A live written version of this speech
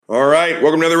right,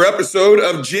 welcome to another episode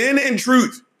of Gin and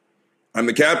Truth. I'm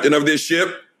the captain of this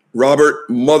ship, Robert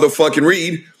motherfucking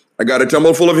Reed. I got a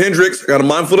tumble full of Hendrix. I got a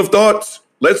mind full of thoughts.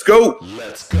 Let's go.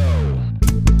 Let's go.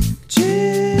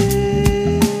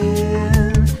 Gin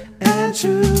and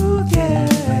Truth,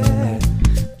 yeah.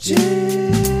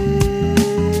 Gin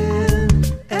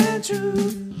and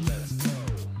Truth. Let's go.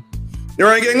 All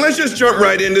right, gang, let's just jump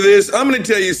right into this. I'm going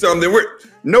to tell you something.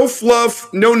 No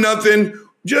fluff, no nothing.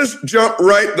 Just jump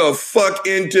right the fuck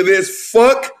into this.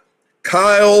 Fuck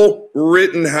Kyle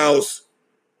Rittenhouse.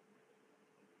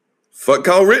 Fuck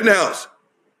Kyle Rittenhouse.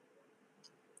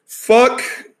 Fuck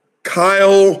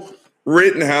Kyle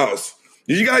Rittenhouse.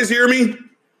 Did you guys hear me?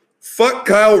 Fuck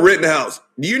Kyle Rittenhouse.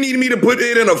 Do you need me to put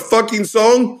it in a fucking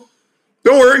song?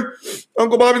 Don't worry.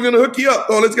 Uncle Bobby's going to hook you up.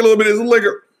 Oh, let's get a little bit of his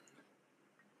liquor.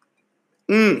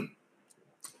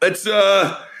 Let's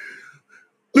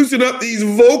loosen up these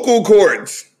vocal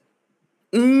cords.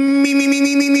 Me.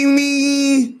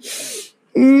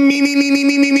 Let's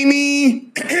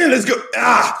go.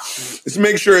 Let's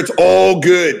make sure it's all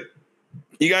good.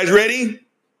 You guys ready?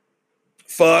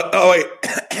 Fuck. Oh, wait.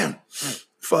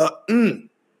 Fuck.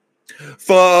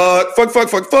 Fuck.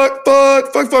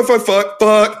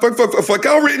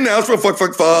 Kyle Rittenhouse for fuck.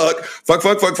 Fuck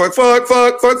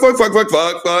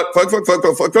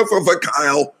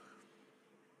Kyle.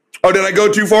 Oh, did I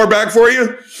go too far back for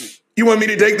you? You want me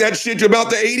to take that shit to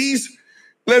about the 80s?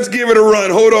 Let's give it a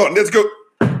run. Hold on. Let's go.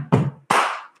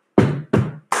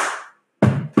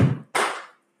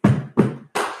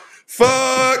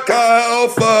 Fuck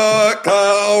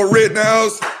Kyle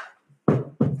Rittenhouse.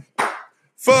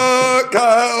 Fuck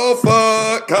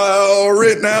Kyle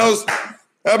Rittenhouse.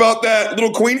 How about that?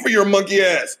 Little queen for your monkey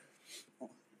ass.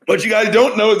 What you guys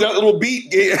don't know is that little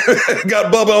beat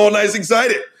got Bubba all nice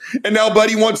excited. And now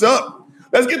Buddy wants up.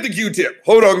 Let's get the Q-tip.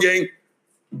 Hold on, gang.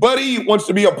 Buddy wants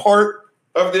to be a part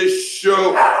of this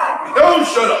show. Don't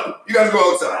shut up. You guys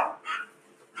go outside.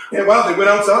 Yeah, wow, they went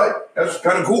outside. That's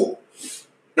kind of cool.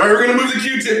 All right, we're going to move the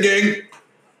Q-tip, gang.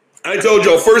 I told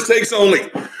y'all, first takes only.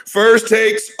 First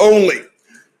takes only.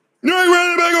 No, I'm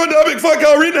running back on topic. Fuck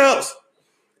Kyle Rittenhouse.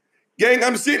 Gang,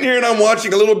 I'm sitting here and I'm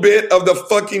watching a little bit of the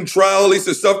fucking trial, at least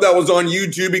the stuff that was on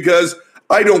YouTube, because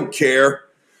I don't care.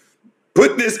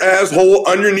 Put this asshole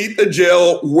underneath the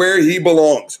jail where he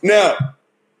belongs. Now,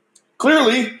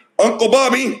 clearly, Uncle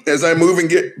Bobby, as I move and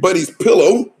get Buddy's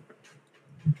pillow,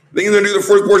 I think he's going to do the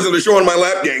first portion of the show on my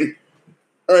lap, gang.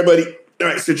 All right, buddy. All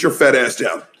right, sit your fat ass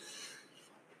down.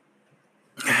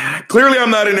 Clearly, I'm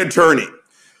not an attorney.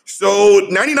 So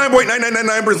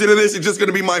 99.9999% of this is just going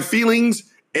to be my feelings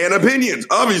and opinions,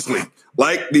 obviously,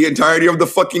 like the entirety of the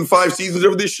fucking 5 seasons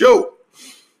of this show.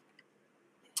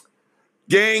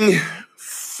 Gang,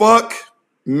 fuck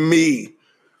me.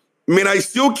 I mean, I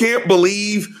still can't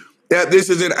believe that this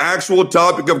is an actual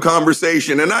topic of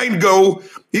conversation. And I go,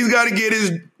 he's got to get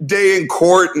his day in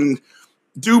court and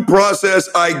due process.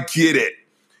 I get it.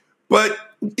 But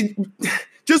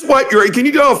just wipe your, can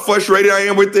you tell how frustrated I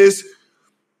am with this?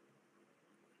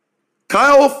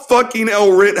 Kyle fucking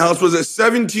L. Rittenhouse was a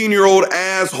 17-year-old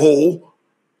asshole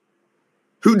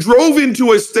who drove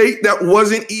into a state that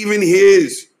wasn't even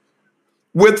his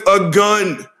with a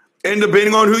gun. And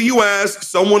depending on who you ask,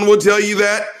 someone will tell you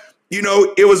that, you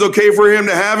know, it was okay for him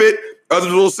to have it.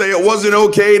 Others will say it wasn't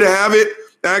okay to have it.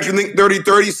 I actually think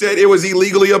 3030 said it was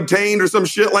illegally obtained or some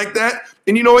shit like that.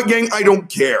 And you know what, gang? I don't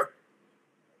care.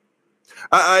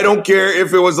 I don't care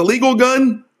if it was a legal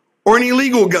gun or an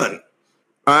illegal gun.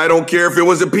 I don't care if it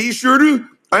was a pea shooter.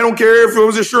 I don't care if it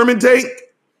was a Sherman tank.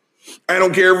 I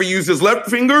don't care if he used his left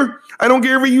finger. I don't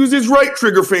care if he used his right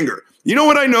trigger finger. You know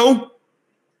what I know?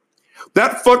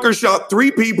 That fucker shot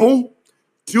 3 people,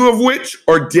 2 of which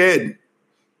are dead.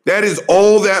 That is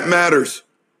all that matters.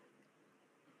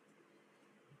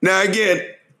 Now, again,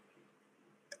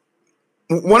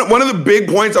 one of the big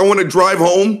points I want to drive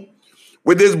home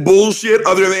with this bullshit,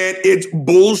 other than it's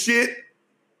bullshit,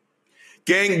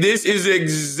 gang, this is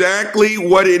exactly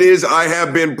what it is I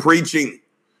have been preaching.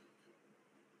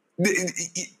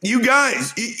 You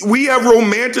guys, we have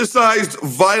romanticized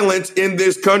violence in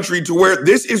this country to where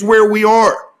this is where we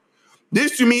are.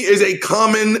 This to me is a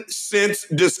common sense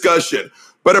discussion.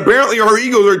 But apparently our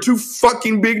egos are too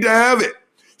fucking big to have it.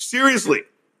 Seriously.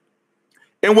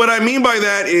 And what I mean by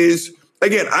that is,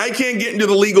 again, I can't get into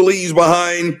the legalese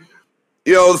behind,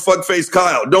 you know, the fuckface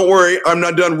Kyle. Don't worry, I'm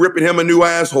not done ripping him a new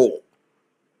asshole.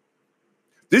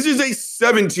 This is a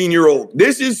 17-year-old.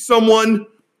 This is someone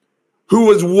who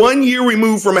was 1 year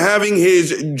removed from having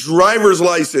his driver's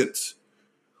license.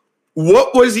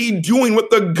 What was he doing with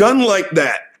a gun like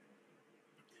that?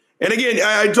 And again,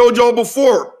 I told y'all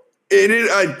before,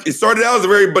 It started out as a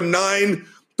very benign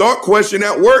thought question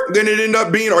at work. Then it ended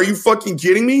up being, are you fucking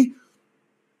kidding me?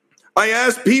 I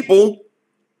asked people,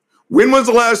 when was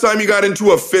the last time you got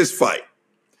into a fist fight?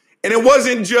 And it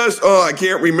wasn't just, oh, I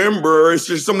can't remember. It's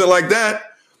just something like that.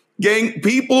 Gang,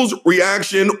 people's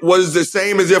reaction was the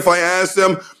same as if I asked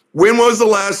them, when was the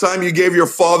last time you gave your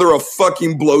father a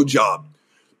fucking blowjob?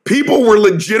 People were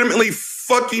legitimately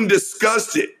fucking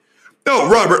disgusted. No,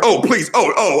 Robert, oh, please.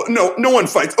 Oh, no one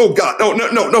fights. Oh, God. Oh,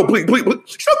 no, please.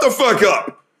 Shut the fuck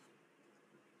up.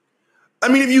 I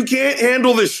mean, if you can't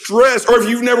handle the stress, or if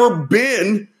you've never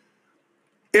been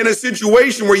in a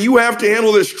situation where you have to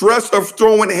handle the stress of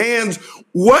throwing hands,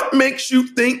 what makes you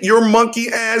think your monkey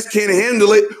ass can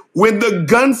handle it when the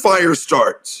gunfire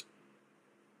starts?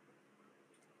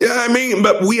 Yeah, I mean,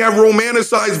 but we have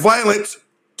romanticized violence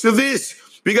to this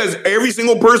because every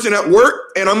single person at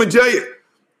work, and I'm going to tell you,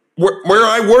 where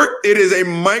I work, it is a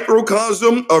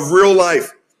microcosm of real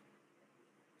life.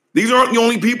 These aren't the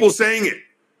only people saying it.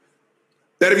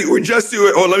 That if you were just to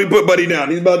it, let me put Buddy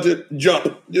down. He's about to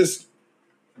jump. Just,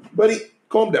 Buddy,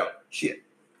 calm down. Shit.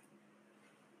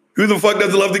 Who the fuck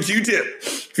doesn't love the Q-tip?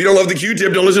 If you don't love the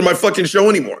Q-tip, don't listen to my fucking show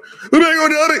anymore. Who am I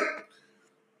going down it?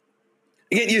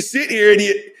 Again, you sit here and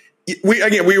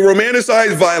we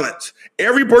romanticize violence.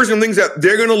 Every person thinks that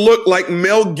they're going to look like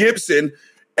Mel Gibson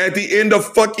at the end of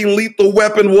fucking Lethal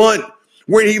Weapon 1,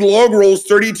 where he log rolls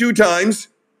 32 times.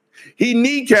 He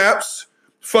kneecaps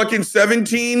fucking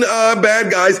 17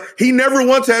 bad guys. He never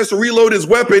once has to reload his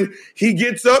weapon. He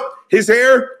gets up, his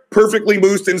hair perfectly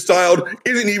moosed and styled,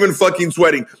 isn't even fucking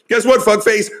sweating. Guess what,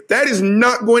 fuckface? That is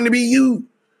not going to be you.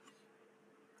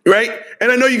 Right?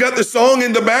 And I know you got the song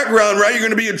in the background, right? You're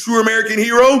going to be a true American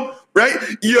hero, right?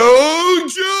 Yo,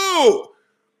 Joe!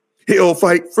 He'll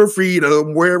fight for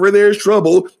freedom wherever there's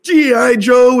trouble. G.I.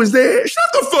 Joe is there. Shut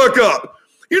the fuck up.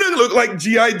 You're not going to look like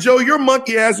G.I. Joe. Your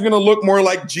monkey ass is going to look more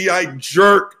like G.I.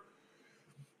 Jerk.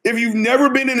 If you've never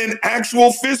been in an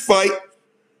actual fist fight,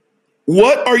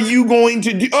 what are you going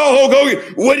to do? Oh, Hulk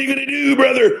Hogan, what are you going to do,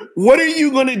 brother? What are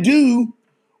you going to do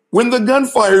when the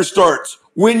gunfire starts?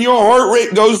 When your heart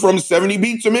rate goes from 70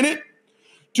 beats a minute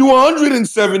to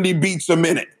 170 beats a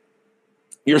minute?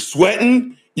 You're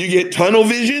sweating. You get tunnel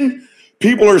vision.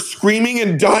 People are screaming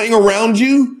and dying around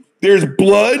you. There's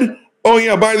blood. Oh,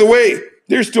 yeah, by the way,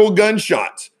 there's still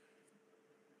gunshots.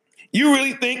 You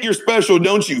really think you're special,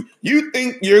 don't you? You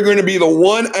think you're going to be the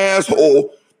one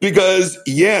asshole because,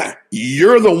 yeah,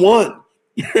 you're the one.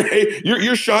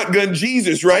 You're shotgun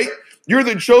Jesus, right? You're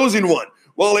the chosen one.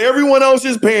 While everyone else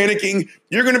is panicking,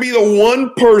 you're going to be the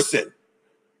one person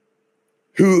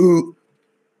who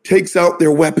takes out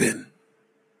their weapon.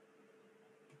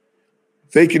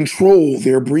 They control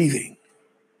their breathing.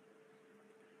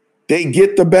 They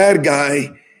get the bad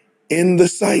guy in the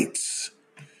sights.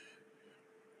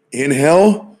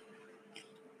 Inhale.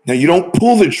 Now you don't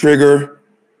pull the trigger.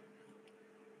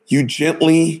 You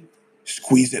gently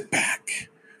squeeze it back.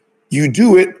 You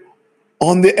do it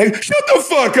on the exit. Shut the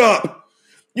fuck up.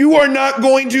 You are not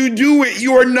going to do it.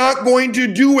 You are not going to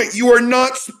do it. You are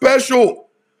not special.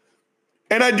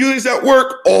 And I do this at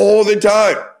work all the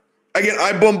time. Again,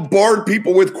 I bombard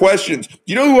people with questions.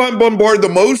 You know who I bombard the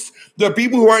most? The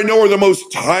people who I know are the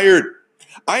most tired.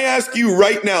 I ask you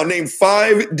right now, name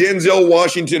 5 Denzel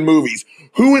Washington movies.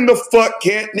 Who in the fuck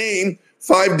can't name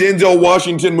 5 Denzel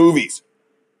Washington movies?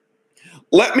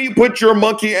 Let me put your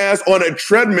monkey ass on a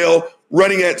treadmill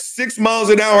running at 6 miles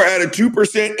an hour at a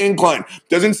 2% incline.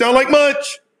 Doesn't sound like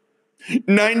much.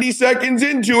 90 seconds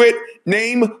into it,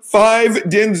 name 5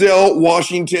 Denzel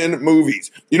Washington movies.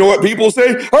 You know what people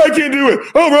say? Oh, I can't do it.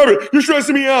 Oh, Robert, you're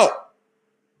stressing me out.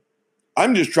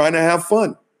 I'm just trying to have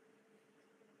fun.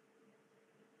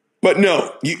 But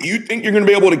no, you think you're going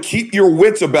to be able to keep your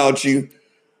wits about you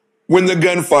when the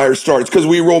gunfire starts because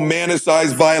we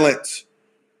romanticize violence.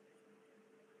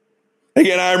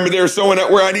 Again, I remember there's someone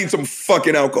at where I need some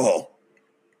fucking alcohol.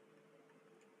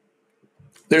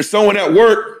 There's someone at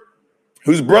work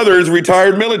whose brother is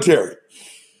retired military.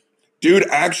 Dude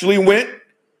actually went.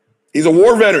 He's a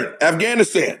war veteran,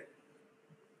 Afghanistan.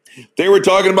 They were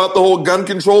talking about the whole gun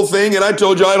control thing, and I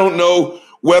told you I don't know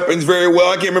weapons very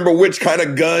well. I can't remember which kind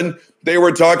of gun they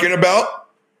were talking about.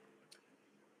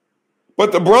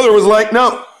 But the brother was like,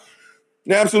 no,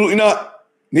 absolutely not.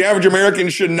 The average American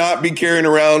should not be carrying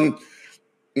around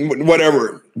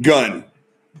whatever gun.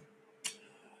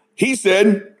 He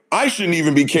said, I shouldn't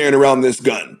even be carrying around this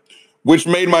gun. Which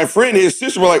made my friend, his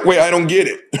sister, were like, wait, I don't get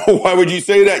it. Why would you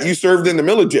say that? You served in the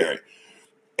military.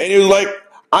 And he was like,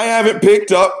 I haven't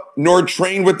picked up nor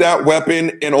trained with that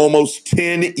weapon in almost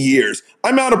 10 years.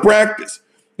 I'm out of practice.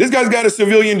 This guy's got a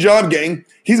civilian job, gang.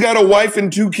 He's got a wife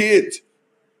and 2 kids.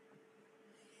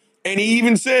 And he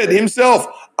even said himself,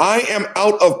 I am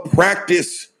out of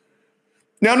practice.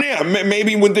 Now, yeah,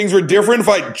 maybe when things were different, if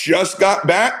I just got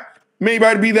back, maybe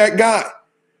I'd be that guy.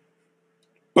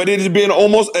 But it has been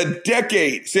almost a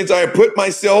decade since I put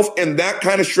myself in that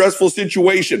kind of stressful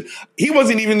situation. He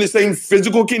wasn't even in the same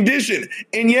physical condition.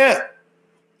 And yet,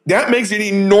 that makes an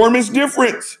enormous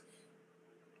difference.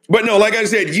 But no, like I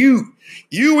said, you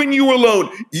and you alone,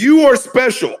 you are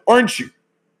special, aren't you?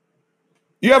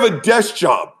 You have a desk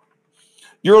job.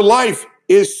 Your life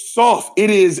is soft. It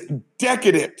is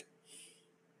decadent.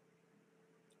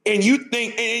 And you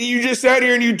think, and you just sat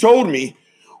here and you told me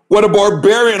what a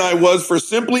barbarian I was for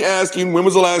simply asking, when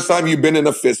was the last time you've been in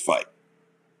a fist fight?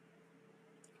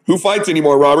 Who fights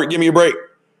anymore, Robert? Give me a break.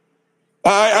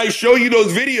 I show you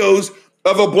those videos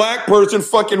of a black person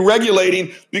fucking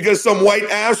regulating because some white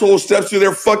asshole steps to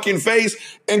their fucking face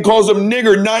and calls them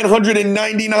nigger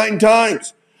 999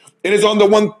 times. And it's on the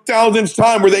 1000th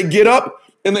time where they get up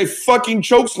and they fucking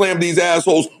choke slam these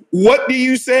assholes. What do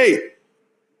you say?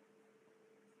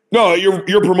 No,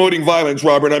 you're promoting violence,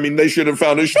 Robert. I mean, they should have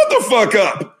found it. Shut the fuck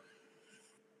up.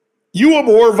 You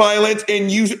abhor violence and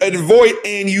you avoid,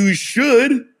 and you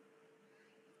should.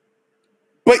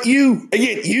 But you,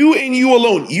 again, you and you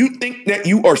alone, you think that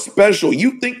you are special.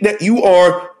 You think that you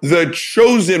are the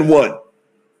chosen one.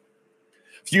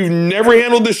 If you've never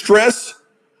handled the stress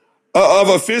of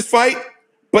a fist fight,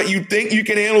 but you think you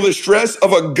can handle the stress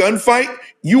of a gunfight,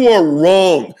 you are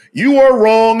wrong. You are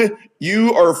wrong.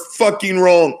 You are fucking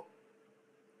wrong.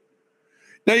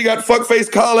 Now you got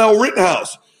fuckface Kyle L.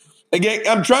 Rittenhouse. Again,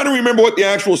 I'm trying to remember what the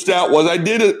actual stat was. I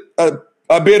did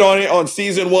a bit on it on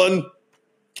season 1.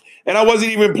 And I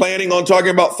wasn't even planning on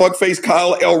talking about fuckface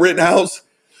Kyle L. Rittenhouse.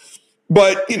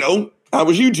 But, you know, I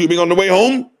was YouTubing on the way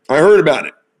home. I heard about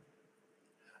it.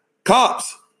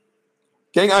 Cops.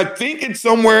 Gang, I think it's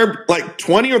somewhere like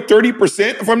 20 or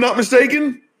 30%, if I'm not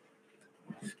mistaken.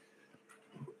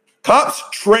 Cops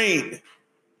train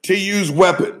to use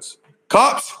weapons.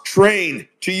 Cops train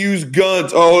to use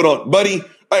guns. Oh, hold on, buddy.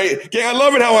 I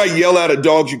love it how I yell out at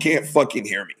dogs. You can't fucking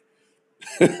hear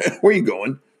me. Where you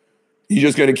going? You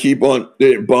just gonna keep on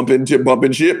bumping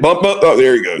shit? Bump up. Oh,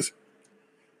 there he goes.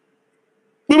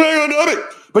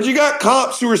 But you got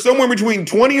cops who are somewhere between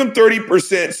 20 and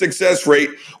 30% success rate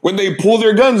when they pull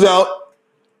their guns out,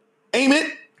 aim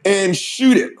it, and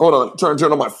shoot it. Hold on,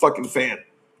 turn on my fucking fan.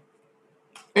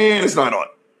 And it's not on.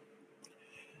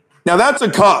 Now that's a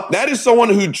cop. That is someone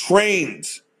who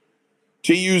trains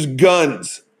to use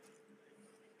guns.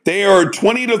 They are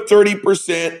 20 to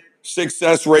 30%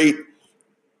 success rate.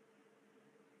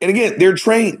 And again, they're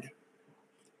trained.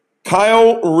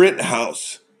 Kyle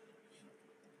Rittenhouse.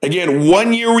 Again,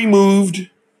 1 year removed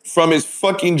from his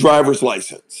fucking driver's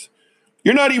license.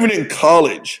 You're not even in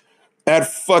college at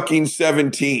fucking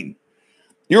 17.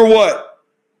 You're what?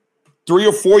 3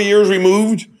 or 4 years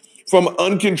removed from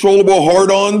uncontrollable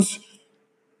hard-ons,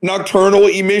 nocturnal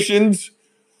emissions,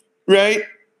 right?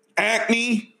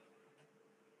 Acne.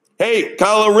 Hey,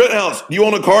 Kyle Rittenhouse, do you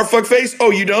own a car, fuckface?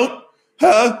 Oh, you don't?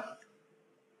 Huh?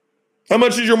 How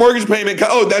much is your mortgage payment?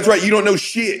 Oh, that's right. You don't know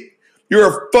shit.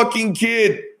 You're a fucking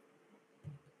kid.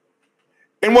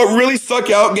 And what really stuck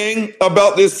out, gang,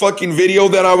 about this fucking video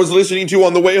that I was listening to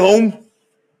on the way home,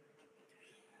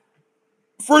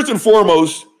 first and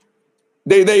foremost,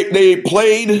 they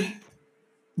played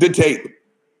the tape.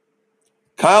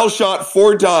 Kyle shot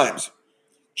 4 times.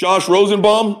 Josh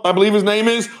Rosenbaum, I believe his name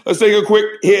is. Let's take a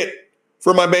quick hit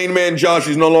for my main man, Josh.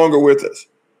 He's no longer with us.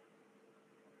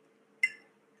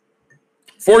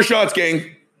 4 shots,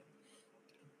 gang.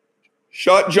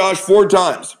 Shot Josh 4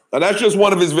 times. Now, that's just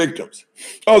one of his victims.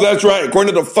 Oh, that's right.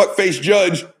 According to the fuckface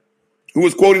judge, who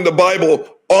was quoting the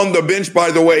Bible on the bench, by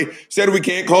the way, said we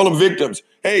can't call them victims.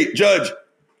 Hey, judge,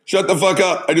 shut the fuck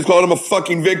up. I just called him a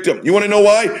fucking victim. You want to know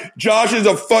why? Josh is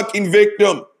a fucking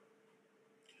victim.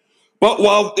 But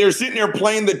while they're sitting there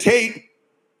playing the tape,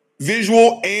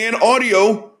 visual and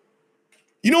audio,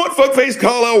 you know what fuckface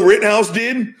Kyle L. Rittenhouse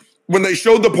did when they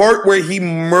showed the part where he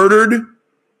murdered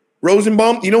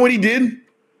Rosenbaum? You know what he did?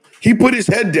 He put his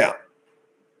head down.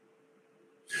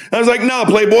 I was like, nah,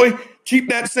 Playboy, keep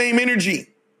that same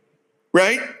energy,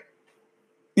 right?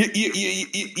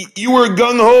 You were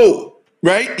gung-ho,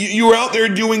 right? You were out there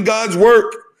doing God's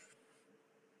work.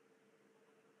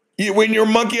 When your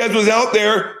monkey ass was out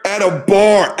there at a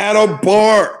bar,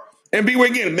 and be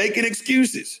again, making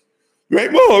excuses,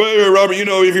 right? Well, Robert, you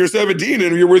know, if you're 17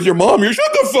 and you're with your mom, you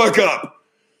shut the fuck up.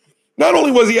 Not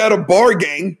only was he at a bar,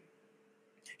 gang,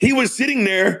 he was sitting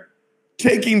there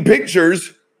taking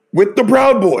pictures with the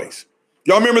Proud Boys.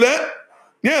 Y'all remember that?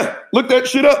 Yeah, look that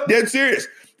shit up. Dead serious.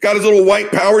 Got his little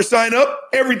white power sign up,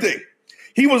 everything.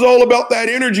 He was all about that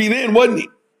energy then, wasn't he?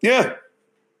 Yeah.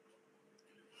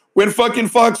 When fucking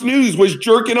Fox News was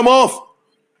jerking him off.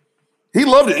 He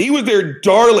loved it. He was their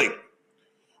darling.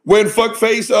 When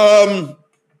fuckface,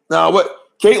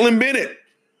 Caitlyn Bennett,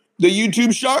 the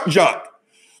YouTube shock jock,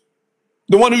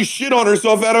 the one who shit on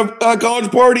herself at a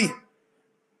college party.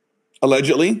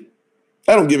 Allegedly.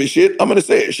 I don't give a shit. I'm going to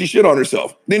say it. She shit on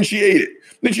herself. Then she ate it.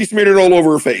 Then she smeared it all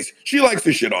over her face. She likes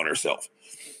to shit on herself.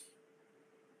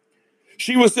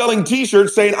 She was selling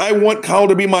t-shirts saying, I want Kyle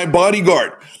to be my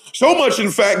bodyguard. So much, in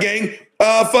fact, gang,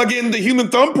 fucking the human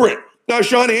thumbprint. Now,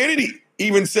 Sean Hannity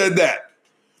even said that.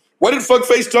 What did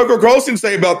fuckface Tucker Carlson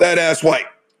say about that ass white?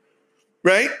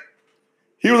 Right?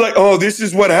 He was like, oh, this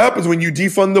is what happens when you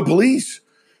defund the police.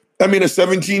 I mean, a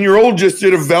 17-year-old just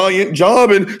did a valiant job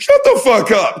and shut the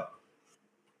fuck up.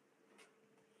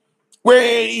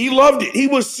 Where he loved it. He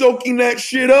was soaking that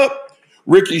shit up.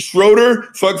 Ricky Schroeder,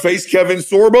 fuckface Kevin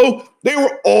Sorbo, they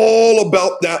were all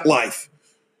about that life.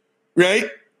 Right?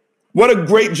 What a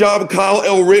great job Kyle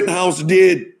L. Rittenhouse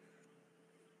did.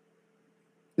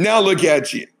 Now look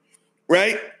at you.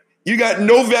 Right? You got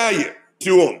no value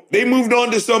to them. They moved on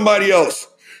to somebody else.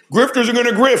 Grifters are going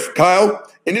to grift, Kyle.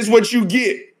 And this is what you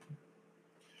get.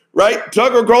 Right?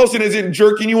 Tucker Carlson isn't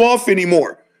jerking you off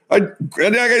anymore.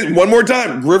 One more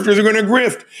time. Grifters are going to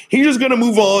grift. He's just going to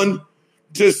move on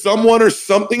to someone or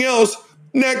something else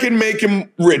that can make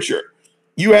him richer.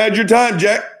 You had your time,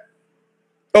 Jack.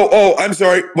 Oh, I'm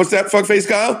sorry. What's that, fuckface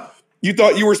Kyle? You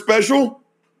thought you were special?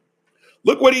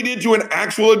 Look what he did to an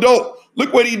actual adult.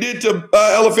 Look what he did to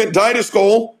elephantitis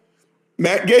skull,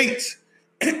 Matt Gaetz.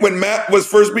 When Matt was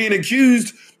first being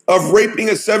accused of raping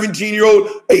a 17-year-old,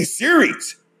 a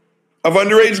series of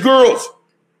underage girls.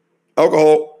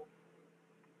 Alcohol.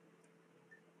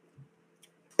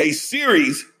 A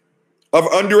series of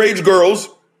underage girls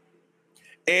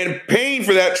and paying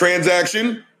for that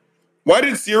transaction. Why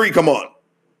did Siri come on?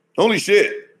 Holy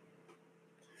shit.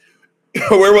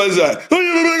 Where was I?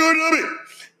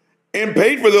 And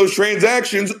paid for those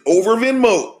transactions over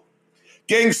Venmo.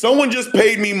 Gang, someone just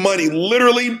paid me money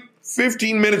literally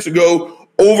 15 minutes ago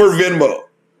over Venmo.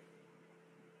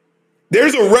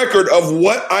 There's a record of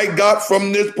what I got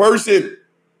from this person.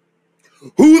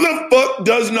 Who the fuck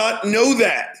does not know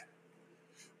that?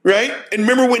 Right? And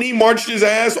remember when he marched his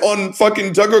ass on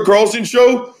fucking Tucker Carlson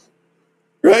show?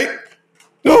 Right?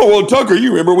 Oh, well, Tucker,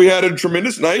 you remember we had a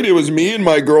tremendous night. It was me and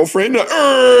my girlfriend, this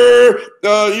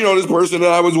person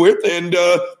that I was with, and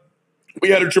we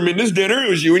had a tremendous dinner. It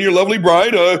was you and your lovely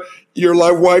bride. Your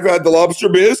live wife had the lobster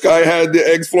bisque. I had the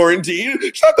eggs Florentine.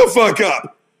 Shut the fuck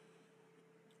up.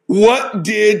 What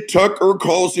did Tucker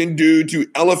Carlson do to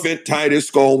elephantitis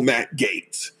skull Matt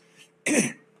Gaetz?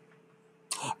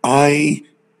 I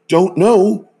don't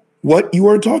know what you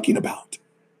are talking about.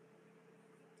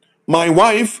 My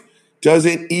wife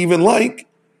doesn't even like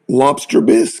lobster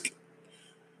bisque.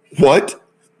 What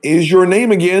is your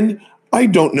name again? I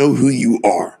don't know who you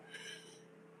are.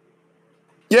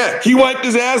 Yeah, he wiped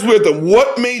his ass with them.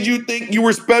 What made you think you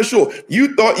were special?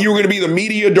 You thought you were going to be the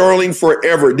media darling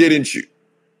forever, didn't you?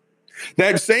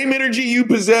 That same energy you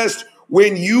possessed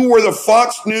when you were the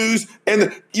Fox News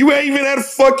and you even had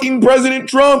fucking President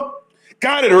Trump.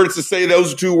 God, it hurts to say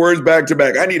those two words back to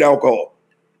back. I need alcohol.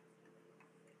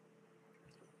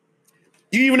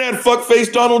 You even had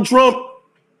fuckface Donald Trump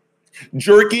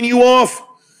jerking you off.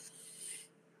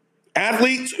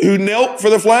 Athletes who knelt for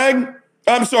the flag,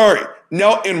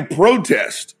 knelt in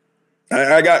protest.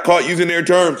 I got caught using their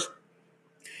terms.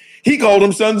 He called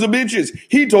them sons of bitches.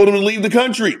 He told them to leave the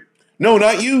country. No,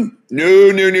 not you.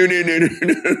 No. The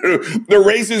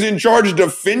races in charge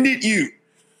defended you.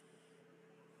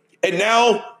 And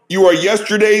now you are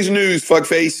yesterday's news,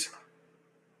 fuckface.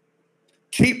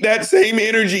 Keep that same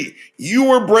energy. You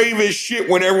were brave as shit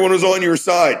when everyone was on your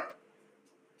side.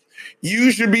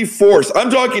 You should be forced.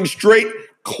 I'm talking straight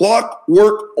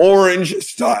Clockwork Orange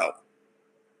style.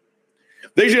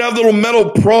 They should have little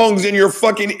metal prongs in your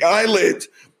fucking eyelids.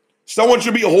 Someone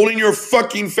should be holding your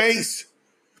fucking face.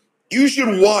 You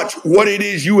should watch what it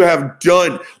is you have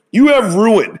done. You have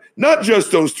ruined not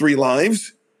just those 3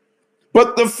 lives,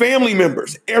 but the family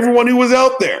members, everyone who was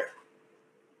out there.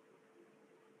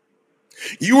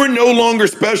 You were no longer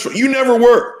special. You never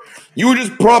were. You were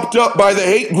just propped up by the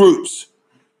hate groups.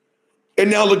 And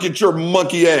now look at your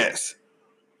monkey ass.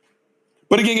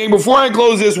 But again, before I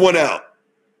close this one out,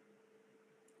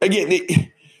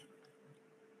 again,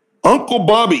 Uncle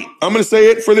Bobby, I'm going to say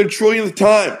it for the trillionth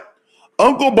time.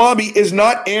 Uncle Bobby is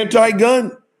not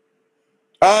anti-gun.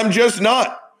 I'm just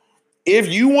not. If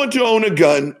you want to own a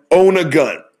gun, own a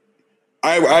gun.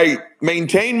 I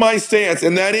maintain my stance,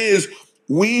 and that is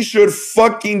we should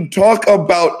fucking talk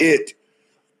about it.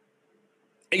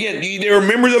 Again, there are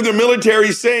members of the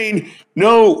military saying,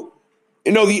 no,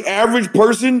 the average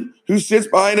person who sits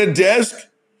behind a desk,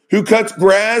 who cuts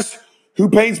grass, who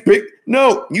paints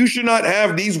no, you should not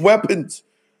have these weapons.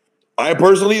 I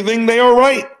personally think they are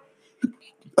right.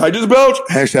 I just belch.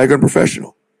 Hashtag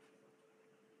unprofessional.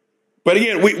 But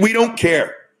again, we don't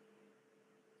care.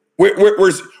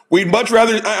 We'd much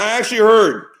rather. I actually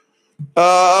heard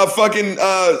a fucking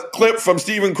clip from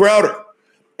Steven Crowder.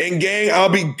 And gang, I'll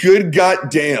be good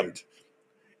goddamned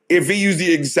if he used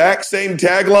the exact same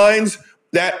taglines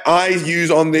that I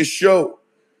use on this show.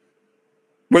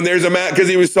 When there's a match, because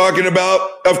he was talking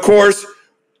about, of course,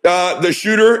 the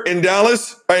shooter in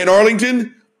Dallas, in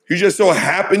Arlington, who just so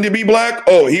happened to be black.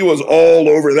 Oh, he was all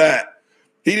over that.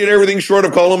 He did everything short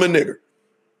of calling him a nigger.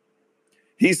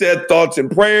 He said thoughts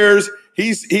and prayers.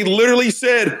 He literally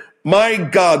said, my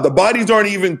God, the bodies aren't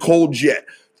even cold yet.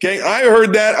 Okay, I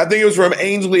heard that. I think it was from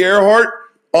Ainsley Earhart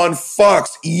on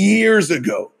Fox years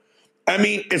ago. I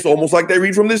mean, it's almost like they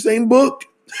read from the same book,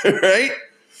 right?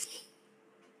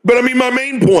 But I mean, my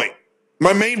main point,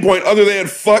 other than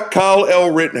fuck Kyle L.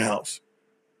 Rittenhouse,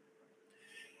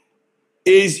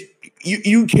 is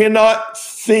you cannot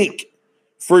think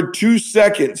for 2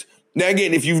 seconds. Now,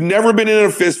 again, if you've never been in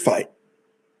a fist fight,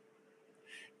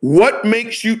 what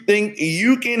makes you think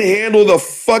you can handle the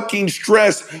fucking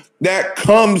stress that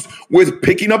comes with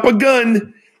picking up a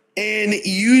gun and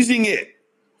using it?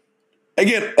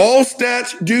 Again, all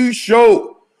stats do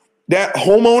show that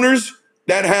homeowners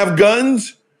that have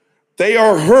guns, they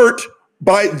are hurt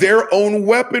by their own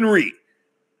weaponry.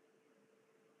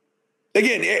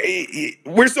 Again,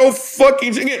 we're so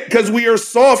fucking, because we are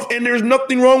soft, and there's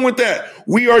nothing wrong with that.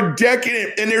 We are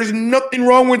decadent, and there's nothing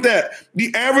wrong with that.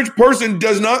 The average person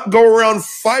does not go around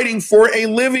fighting for a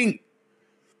living.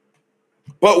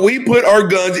 But we put our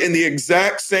guns in the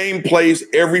exact same place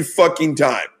every fucking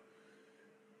time.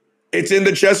 It's in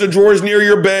the chest of drawers near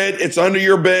your bed. It's under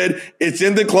your bed. It's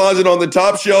in the closet on the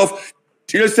top shelf.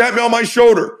 You just tap me on my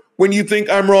shoulder when you think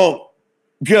I'm wrong,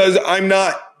 because I'm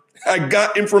not. I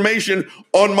got information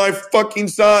on my fucking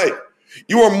side.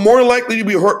 You are more likely to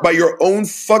be hurt by your own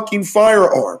fucking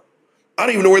firearm. I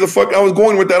don't even know where the fuck I was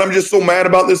going with that. I'm just so mad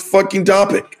about this fucking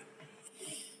topic.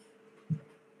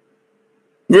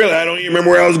 Really, I don't even remember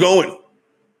where I was going.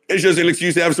 It's just an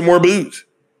excuse to have some more booze.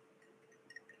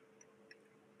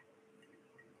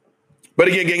 But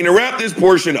again, gang, to wrap this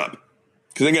portion up,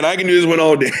 because again, I can do this one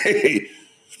all day.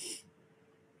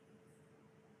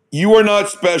 You are not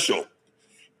special.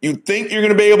 You think you're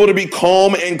going to be able to be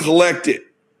calm and collected.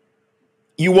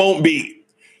 You won't be.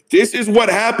 This is what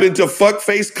happened to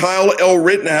fuckface Kyle L.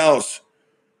 Rittenhouse.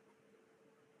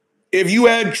 If you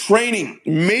had training,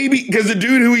 maybe, because the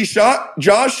dude who he shot,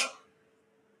 Josh,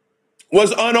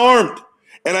 was unarmed.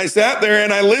 And I sat there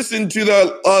and I listened to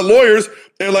the lawyers.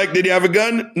 They're like, did he have a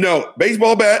gun? No.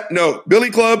 Baseball bat? No.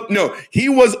 Billy club? No. He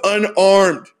was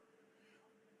unarmed.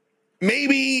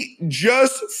 Maybe,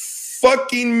 just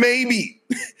fucking maybe,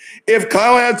 if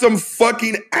Kyle had some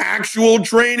fucking actual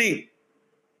training,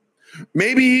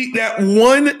 maybe that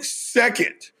 1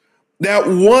 second, that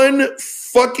 1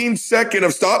 fucking second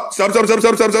of stop,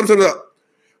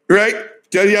 right?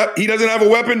 He doesn't have a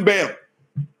weapon, bam.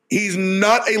 He's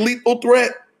not a lethal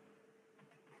threat.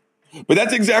 But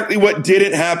that's exactly what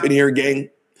didn't happen here,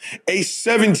 gang. A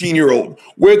 17-year-old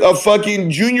with a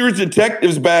fucking junior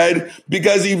detective's badge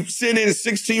because he sent in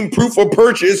 16 proof of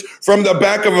purchase from the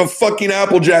back of a fucking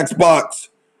Apple Jacks box.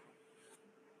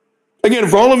 Again,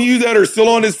 for all of you that are still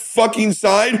on this fucking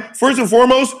side, first and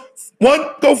foremost, one,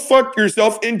 go fuck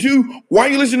yourself. And two, why are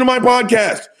you listening to my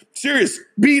podcast? Serious,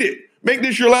 beat it. Make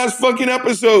this your last fucking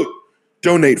episode.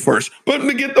 Donate first, but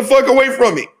get the fuck away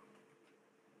from me.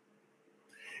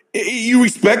 You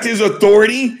respect his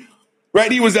authority? Right,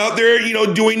 he was out there,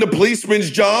 doing the policeman's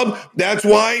job. That's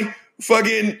why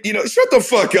fucking, shut the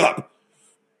fuck up.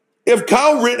 If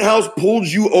Kyle Rittenhouse pulled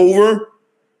you over,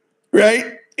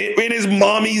 right, in his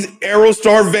mommy's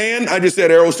Aerostar van, I just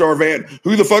said Aerostar van.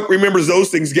 Who the fuck remembers those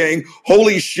things, gang?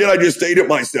 Holy shit, I just stated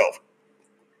myself.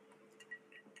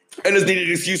 I just needed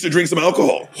an excuse to drink some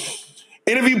alcohol.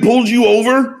 And if he pulled you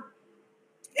over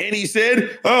and he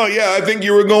said, oh yeah, I think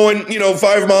you were going,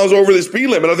 5 miles over the speed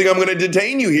limit. I think I'm going to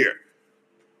detain you here.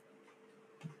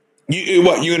 You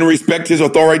going to respect his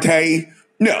authority?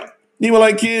 No. You were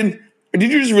like, kid,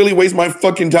 did you just really waste my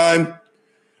fucking time?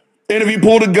 And if he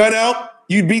pulled a gun out,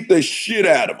 you'd beat the shit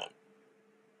out of him.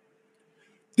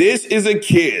 This is a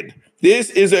kid.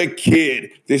 This is a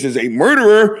kid. This is a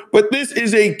murderer, but this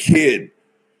is a kid.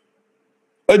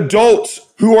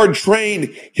 adults who are trained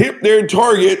hit their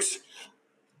targets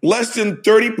less than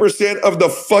 30% of the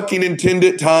fucking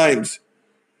intended times.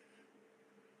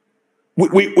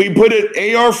 We put an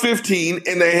AR-15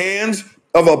 in the hands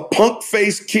of a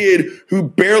punk-faced kid who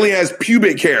barely has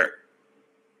pubic hair.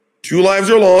 2 lives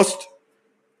are lost.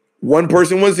 1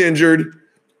 person was injured.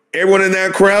 Everyone in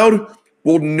that crowd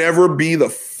will never be the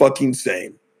fucking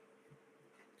same.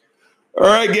 All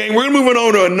right, gang, we're moving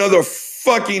on to another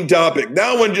fucking topic.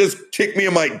 That one just kicked me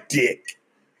in my dick.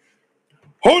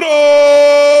 Hold on.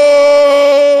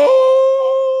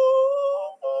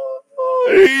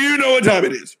 You know what time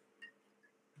it is.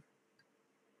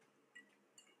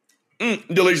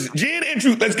 Delicious. Gin and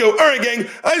Truth, let's go. All right, gang,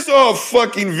 I saw a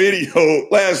fucking video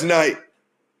last night.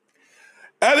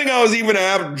 I think I was even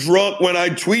half drunk when I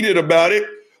tweeted about it,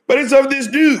 but it's of this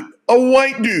dude, a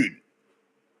white dude.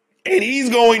 And he's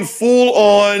going full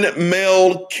on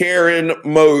male Karen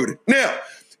mode. Now,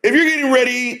 if you're getting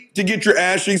ready to get your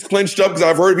ass cheeks clenched up, because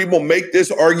I've heard people make this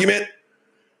argument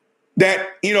that,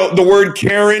 you know, the word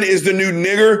Karen is the new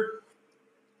nigger,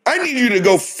 I need you to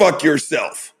go fuck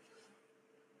yourself.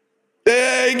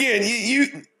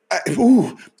 Again,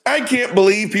 I can't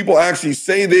believe people actually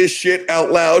say this shit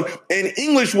out loud in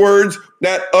English words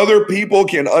that other people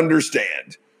can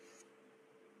understand.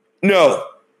 No,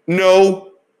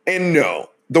 and no.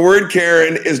 The word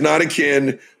Karen is not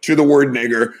akin to the word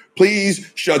nigger.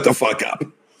 Please shut the fuck up.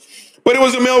 But it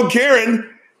was a male Karen,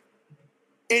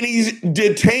 and he's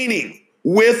detaining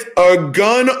with a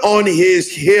gun on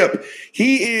his hip.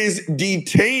 He is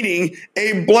detaining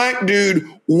a black dude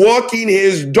walking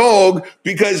his dog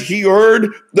because he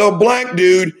heard the black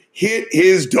dude hit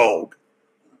his dog.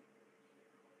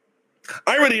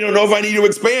 I really don't know if I need to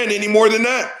expand any more than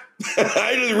that.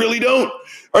 I just really don't.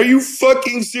 Are you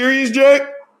fucking serious, Jack?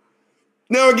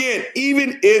 Now, again,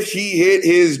 even if he hit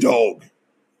his dog,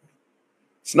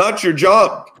 it's not your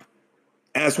job,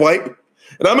 asswipe.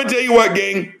 And I'm going to tell you what,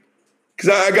 gang, because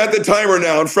I got the timer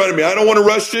now in front of me. I don't want to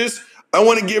rush this. I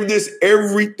want to give this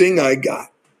everything I got.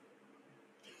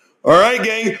 All right,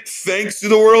 gang, thanks to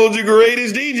the world's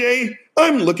greatest DJ,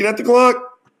 I'm looking at the clock,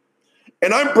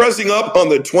 and I'm pressing up on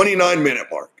the 29-minute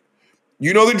mark.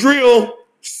 You know the drill.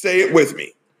 Say it with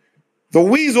me. The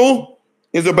weasel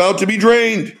is about to be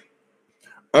drained.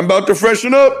 I'm about to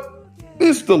freshen up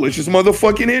this delicious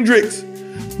motherfucking Hendrix.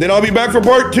 Then I'll be back for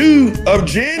part 2 of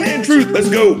Gin and Truth. Let's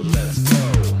go.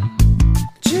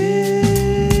 Gin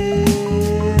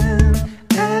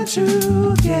and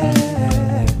Truth,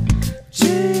 yeah.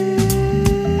 Gin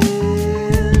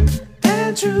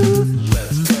and Truth.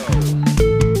 Let's go.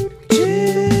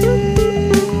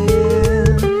 Gin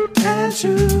and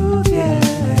Truth,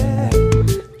 yeah.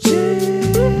 Gin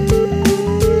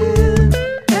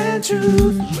and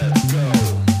Truth. Let's go.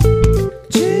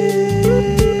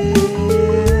 Gin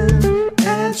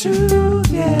and Truth,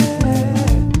 yeah.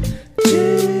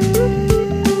 Gin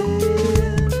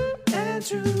and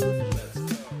Truth.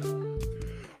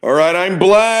 All right, I'm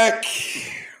black.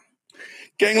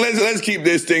 Gang, let's keep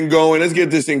this thing going. Let's get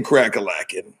this thing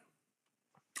crack-a-lacking.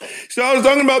 So I was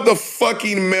talking about the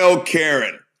fucking male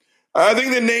Karen. I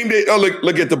think they named it. Oh,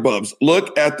 look at the bubs.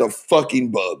 Look at the fucking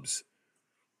bubs.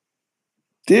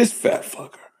 This fat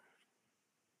fucker.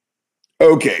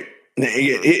 Okay.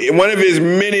 One of his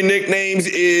many nicknames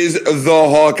is the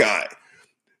Hawkeye.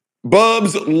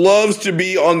 Bubs loves to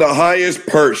be on the highest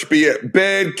perch, be it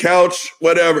bed, couch,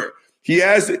 whatever. He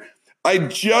has it. I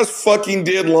just fucking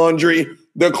did laundry.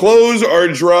 The clothes are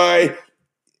dry.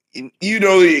 You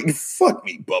know, fuck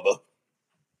me, Bubba.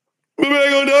 Moving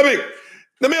back on topic.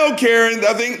 The male Karen,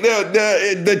 I think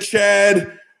the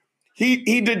Chad,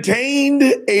 he detained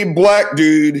a black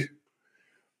dude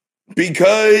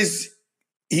because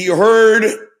he heard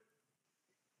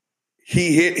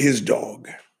he hit his dog.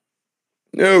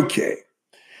 Okay.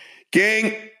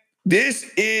 Gang, this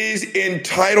is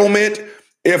entitlement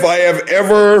if I have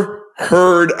ever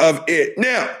heard of it.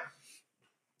 Now,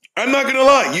 I'm not going to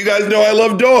lie. You guys know I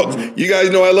love dogs. You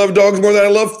guys know I love dogs more than I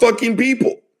love fucking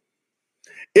people.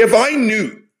 If I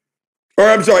knew,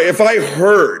 if I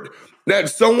heard that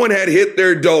someone had hit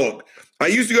their dog, I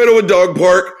used to go to a dog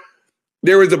park.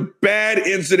 There was a bad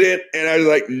incident, and I was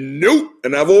like, nope.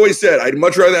 And I've always said I'd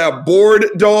much rather have bored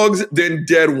dogs than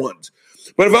dead ones.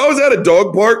 But if I was at a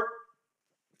dog park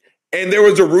and there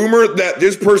was a rumor that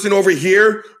this person over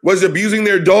here was abusing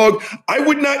their dog, I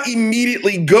would not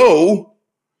immediately go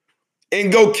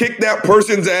kick that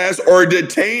person's ass or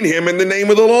detain him in the name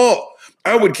of the law.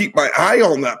 I would keep my eye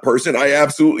on that person. I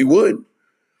absolutely would.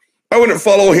 I wouldn't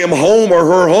follow him home or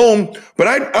her home, but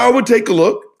I would take a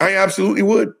look. I absolutely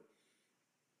would.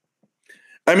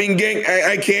 I mean, gang,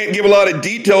 I can't give a lot of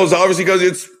details, obviously, because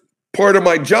it's part of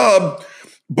my job.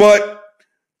 But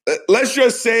let's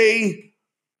just say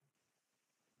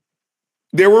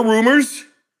there were rumors.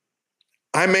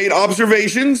 I made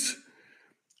observations,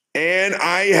 and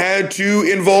I had to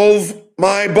involve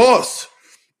my boss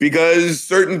because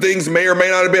certain things may or may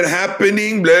not have been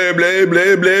happening. Blah, blah,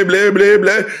 blah, blah, blah, blah,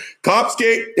 blah.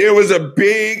 Copsgate, it was a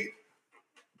big,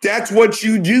 that's what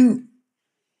you do.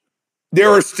 There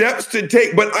are steps to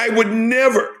take, but I would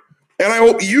never, and I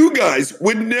hope you guys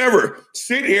would never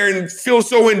sit here and feel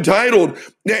so entitled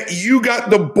that you got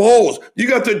the balls, you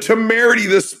got the temerity,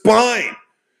 the spine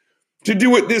to do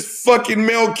what this fucking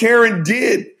Mel Karen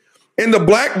did. And the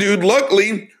black dude,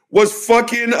 luckily, was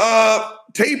fucking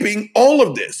taping all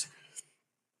of this.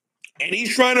 And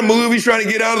he's trying to move, he's trying to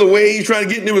get out of the way, he's trying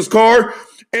to get into his car.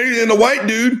 And then the white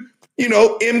dude,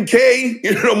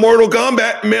 MK, Mortal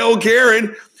Kombat, Mel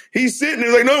Karen, he's sitting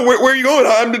there like, no, where are you going?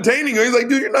 I'm detaining you. He's like,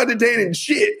 dude, you're not detaining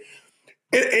shit.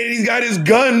 And he's got his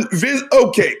gun.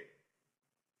 Okay.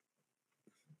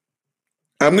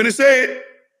 I'm going to say it.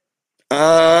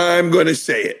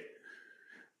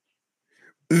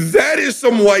 That is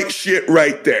some white shit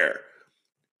right there.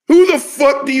 Who the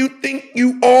fuck do you think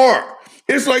you are?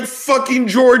 It's like fucking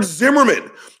George Zimmerman.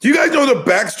 Do you guys know the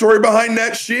backstory behind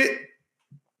that shit?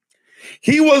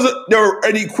 He was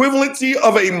an equivalency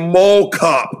of a mall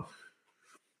cop.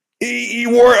 He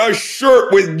wore a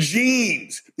shirt with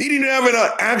jeans. He didn't have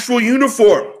an actual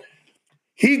uniform.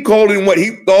 He called in what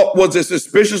he thought was a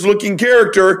suspicious looking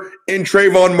character in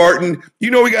Trayvon Martin.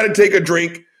 You know we got to take a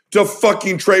drink to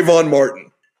fucking Trayvon Martin.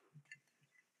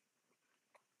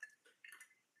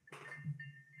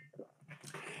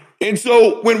 And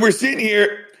so when we're sitting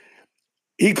here,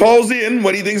 he calls in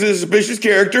what he thinks is a suspicious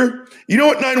character. You know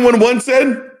what 911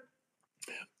 said?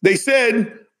 They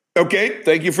said, okay,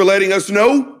 thank you for letting us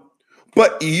know,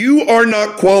 but you are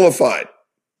not qualified.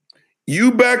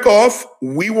 You back off,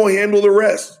 we will handle the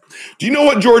rest. Do you know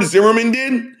what George Zimmerman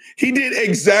did? He did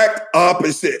exact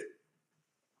opposite.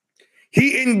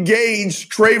 He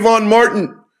engaged Trayvon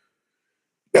Martin.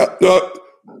 Yeah,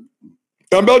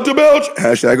 I'm about to belch.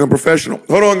 Hashtag unprofessional.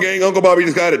 Hold on, gang. Uncle Bobby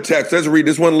just got a text. Let's read.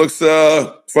 This one looks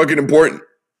fucking important.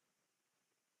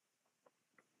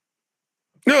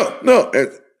 No,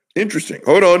 it's interesting.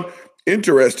 Hold on.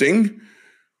 Interesting.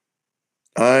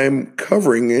 I'm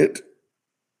covering it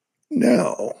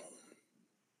now.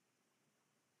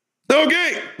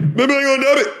 Okay. Maybe I'm going to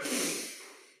dub it.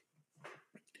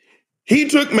 He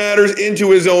took matters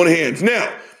into his own hands.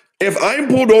 Now, if I'm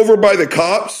pulled over by the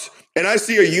cops and I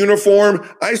see a uniform,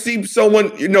 I see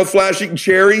someone, flashing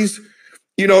cherries,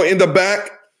 in the back,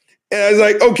 and I was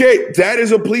like, okay, that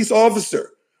is a police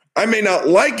officer. I may not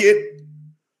like it,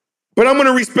 but I'm going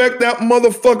to respect that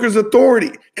motherfucker's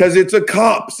authority because it's a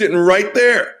cop sitting right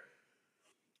there.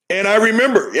 And I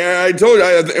remember, I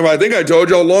think I told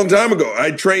you a long time ago,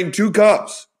 I trained 2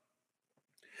 cops.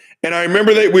 And I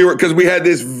remember that we had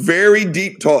this very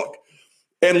deep talk.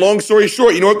 And long story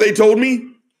short, you know what they told me?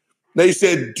 They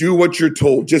said, do what you're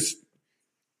told. Just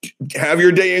have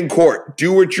your day in court.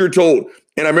 Do what you're told.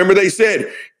 And I remember they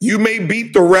said, you may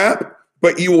beat the rap,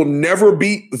 but you will never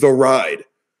beat the ride.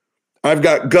 I've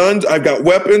got guns. I've got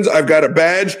weapons. I've got a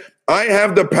badge. I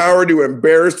have the power to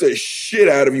embarrass the shit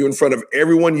out of you in front of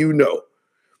everyone you know.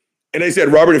 And they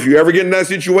said, Robert, if you ever get in that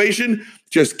situation,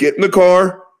 just get in the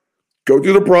car, go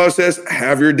through the process,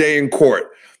 have your day in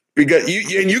court. Because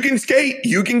you can skate,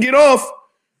 you can get off.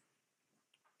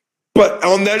 But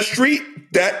on that street,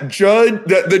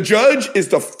 the judge is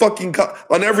the fucking cop.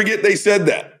 I'll never forget they said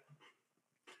that.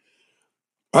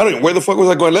 I don't know, where the fuck was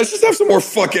I going? Let's just have some more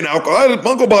fucking alcohol.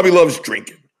 Uncle Bobby loves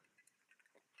drinking.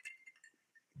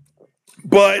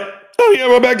 But,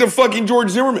 we're back to fucking George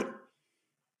Zimmerman.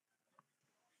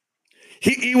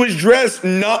 He was dressed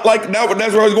not like,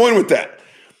 that's where I was going with that.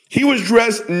 He was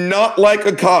dressed not like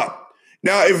a cop.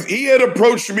 Now, if he had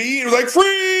approached me and was like,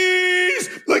 freeze!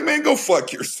 Like, man, go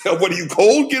fuck yourself. What are you,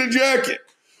 cold? Get a jacket.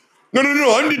 No,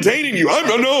 I'm detaining you.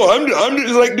 I'm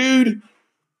just like, dude,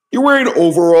 you're wearing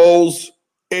overalls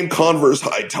and Converse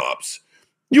high tops.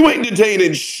 You ain't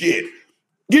detaining shit.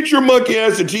 Get your monkey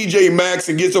ass to TJ Maxx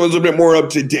and get something a little bit more up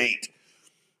to date.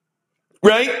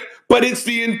 Right? But it's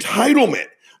the entitlement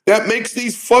that makes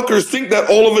these fuckers think that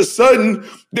all of a sudden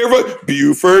they're like,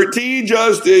 Buford T.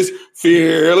 Justice,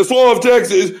 fearless law of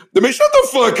Texas. They may shut the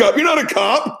fuck up. You're not a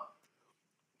cop.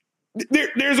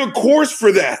 There's a course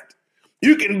for that.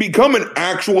 You can become an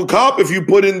actual cop if you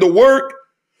put in the work,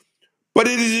 but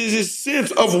it is a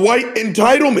sense of white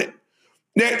entitlement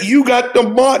that you got the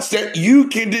mots that you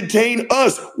can detain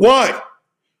us. Why?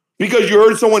 Because you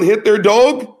heard someone hit their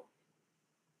dog?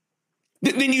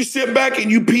 Then you sit back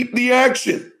and you peep the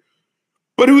action.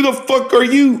 But who the fuck are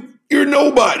you? You're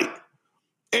nobody.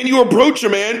 And you approach a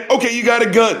man, okay, you got a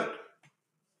gun.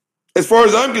 As far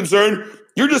as I'm concerned,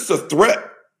 you're just a threat.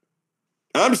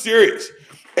 I'm serious.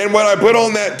 And what I put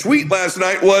on that tweet last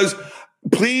night was,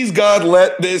 please God,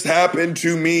 let this happen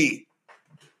to me.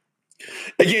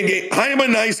 Again, gang, I am a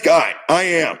nice guy. I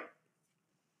am.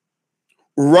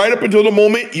 Right up until the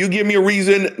moment you give me a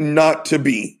reason not to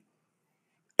be.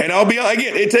 And I'll be,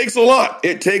 again, it takes a lot.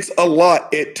 It takes a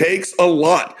lot. It takes a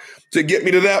lot to get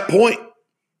me to that point.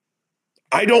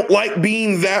 I don't like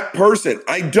being that person.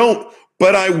 I don't,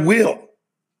 but I will.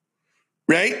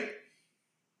 Right?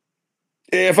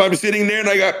 If I'm sitting there and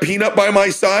I got Peanut by my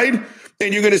side,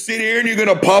 and you're going to sit here and you're going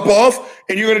to pop off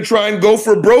and you're going to try and go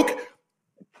for broke,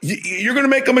 you're going to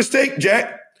make a mistake,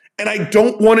 Jack. And I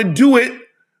don't want to do it,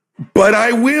 but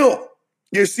I will.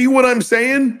 You see what I'm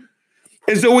saying?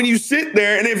 And so when you sit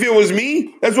there, and if it was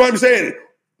me, that's what I'm saying.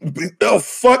 Oh,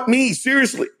 fuck me,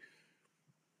 seriously.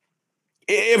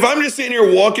 If I'm just sitting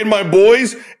here walking my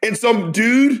boys and some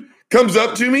dude comes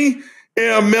up to me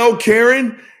and a Mel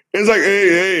Karen and is like,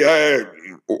 hey,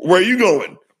 where are you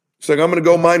going? It's like, I'm going to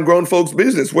go mind grown folks'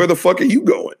 business. Where the fuck are you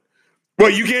going? Well,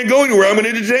 you can't go anywhere. I'm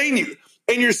going to detain you.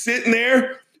 And you're sitting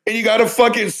there and you got a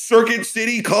fucking Circuit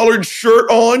City collared shirt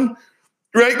on,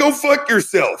 right? Go fuck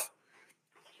yourself.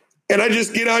 And I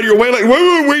just get out of your way like,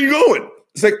 where are you going?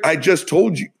 It's like, I just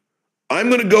told you. I'm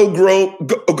going to go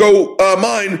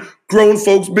mind grown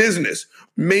folks' business.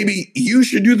 Maybe you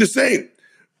should do the same.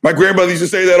 My grandmother used to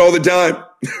say that all the time.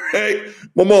 Hey,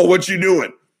 Mama, what you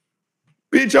doing?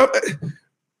 Bitch,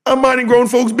 I'm minding grown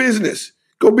folks' business.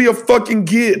 Go be a fucking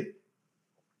kid.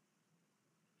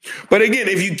 But again,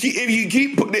 if you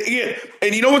keep again,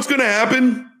 and you know what's going to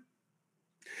happen?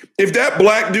 If that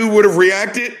black dude would have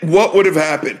reacted, what would have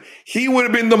happened? He would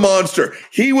have been the monster.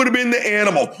 He would have been the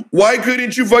animal. Why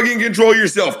couldn't you fucking control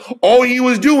yourself? All he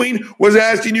was doing was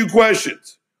asking you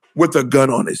questions with a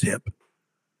gun on his hip.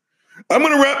 I'm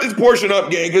going to wrap this portion up,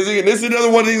 gang, because again, this is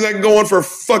another one of these I can go on for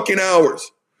fucking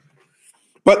hours.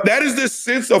 But that is this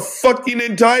sense of fucking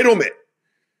entitlement.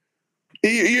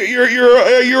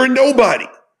 You're a nobody.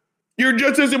 You're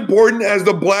just as important as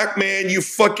the black man you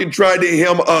fucking tried to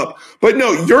hem up. But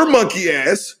no, your monkey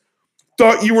ass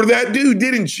thought you were that dude,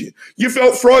 didn't you? You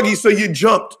felt froggy, so you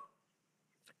jumped.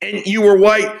 And you were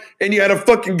white, and you had a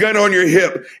fucking gun on your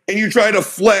hip, and you tried to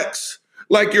flex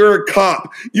like you're a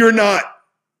cop. You're not.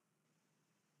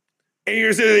 And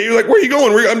you're sitting there, you're like, where are you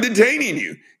going? I'm detaining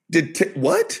you.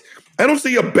 What? I don't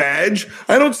see a badge.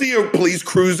 I don't see a police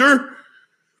cruiser.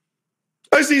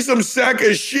 I see some sack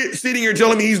of shit sitting here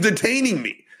telling me he's detaining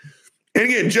me. And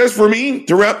again, just for me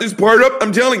to wrap this part up,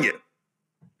 I'm telling you,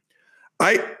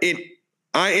 I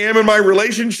am in my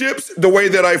relationships the way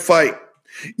that I fight.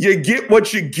 You get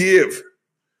what you give.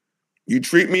 You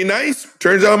treat me nice,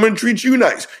 turns out I'm going to treat you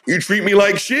nice. You treat me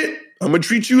like shit, I'm going to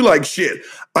treat you like shit.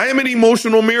 I am an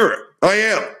emotional mirror. I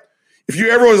am. If you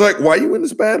ever was like, why are you in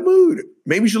this bad mood?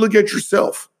 Maybe you should look at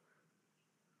yourself.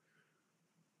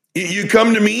 You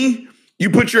come to me, you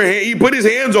put his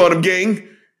hands on him, gang.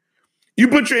 You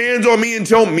put your hands on me and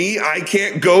tell me I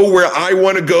can't go where I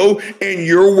want to go and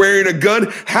you're wearing a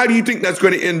gun. How do you think that's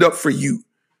going to end up for you?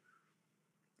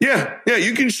 Yeah,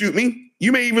 you can shoot me.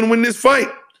 You may even win this fight.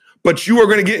 But you are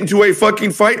going to get into a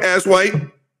fucking fight,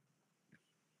 asswipe.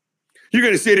 You're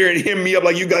going to sit here and hem me up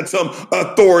like you got some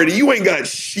authority. You ain't got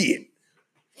shit.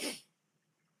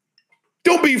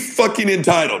 Don't be fucking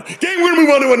entitled. Gang, we're going to move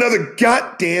on to another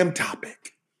goddamn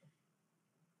topic.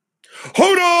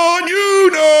 Hold on,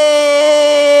 you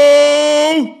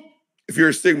know. If you're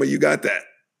a Sigma, you got that.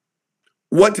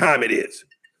 What time it is.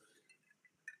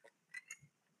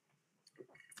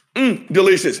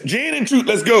 Delicious. Jan and Truth,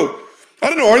 let's go. I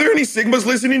don't know, are there any Sigmas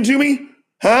listening to me?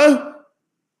 Huh?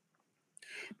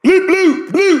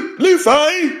 Blue,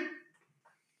 fine.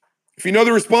 If you know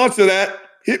the response to that,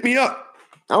 hit me up.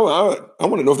 I want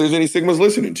to know if there's any Sigmas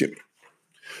listening to me.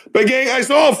 But gang, I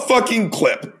saw a fucking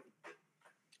clip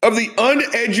of the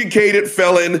uneducated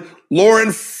felon Lauren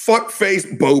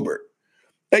Fuckface Boebert.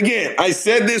 Again, I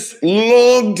said this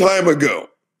long time ago.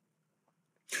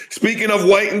 Speaking of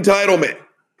white entitlement,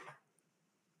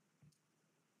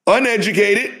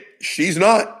 uneducated, she's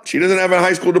not. She doesn't have a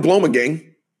high school diploma,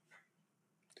 gang.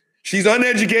 She's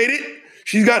uneducated.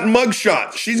 She's got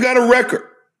mugshots. She's got a record.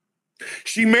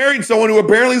 She married someone who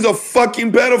apparently is a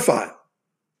fucking pedophile.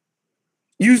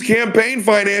 Used campaign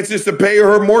finances to pay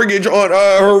her mortgage on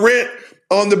her rent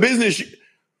on the business.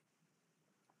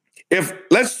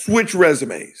 Let's switch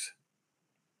resumes.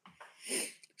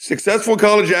 Successful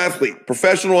college athlete,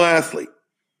 professional athlete,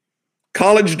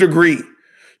 college degree,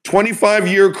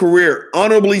 25-year career,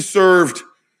 honorably served.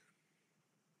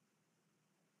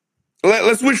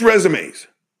 Let's switch resumes.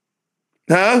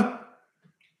 Huh?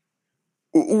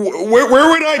 Where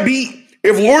would I be?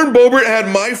 If Lauren Boebert had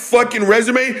my fucking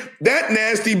resume, that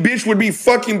nasty bitch would be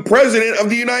fucking president of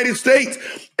the United States.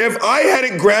 If I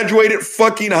hadn't graduated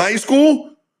fucking high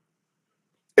school,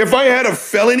 if I had a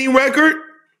felony record,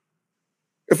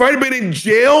 if I'd been in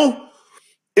jail,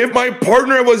 if my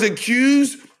partner was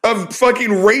accused of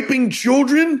fucking raping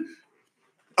children,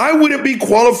 I wouldn't be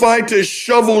qualified to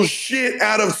shovel shit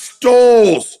out of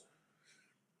stalls.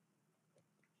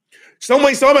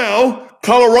 Somehow,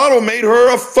 Colorado made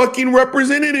her a fucking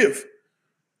representative.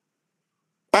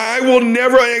 I will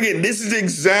never, again, this is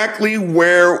exactly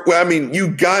where, you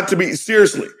got to be,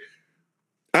 seriously.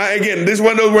 Again, this is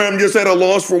one of those where I'm just at a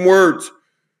loss for words.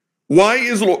 Why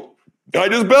is, I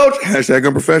just belch, hashtag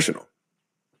unprofessional.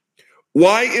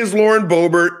 Why is Lauren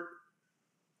Boebert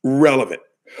relevant?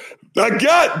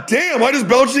 God damn, I just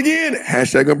belched again.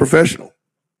 Hashtag unprofessional.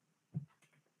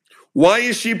 Why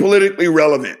is she politically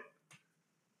relevant?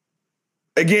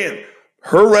 Again,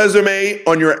 her resume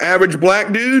on your average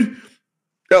black dude,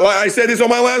 I said this on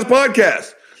my last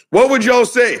podcast. What would y'all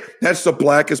say? That's the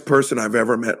blackest person I've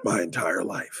ever met my entire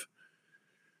life.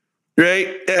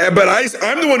 Right? But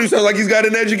I'm the one who sounds like he's got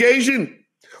an education.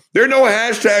 There are no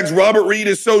hashtags, Robert Reed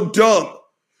is so dumb.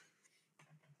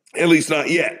 At least not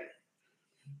yet.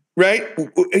 Right?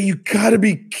 You gotta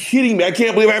be kidding me. I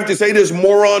can't believe I have to say this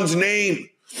moron's name.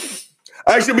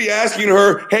 I should be asking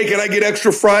her, hey, can I get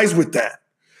extra fries with that?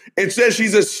 It says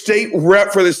she's a state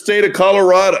rep for the state of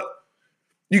Colorado.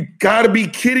 You gotta be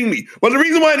kidding me. Well, the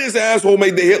reason why this asshole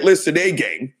made the hit list today,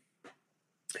 gang,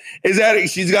 is that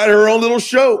she's got her own little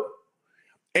show.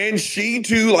 And she,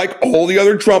 too, like all the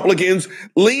other Trumplicans,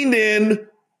 leaned in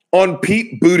on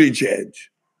Pete Buttigieg,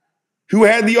 who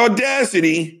had the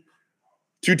audacity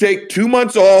to take 2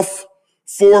 months off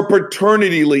for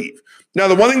paternity leave. Now,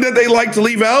 the one thing that they like to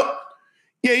leave out,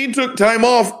 yeah, he took time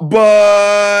off,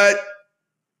 but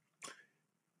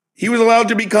he was allowed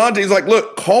to be contacted. He's like,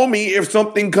 look, call me if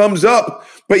something comes up.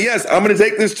 But yes, I'm going to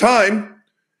take this time,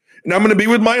 and I'm going to be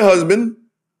with my husband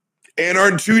and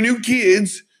our 2 new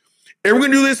kids, and we're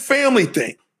going to do this family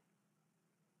thing.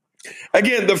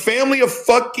 Again, the family of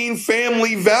fucking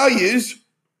family values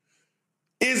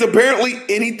is apparently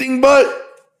anything but.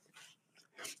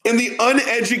 And the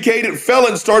uneducated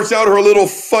felon starts out her little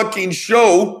fucking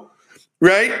show,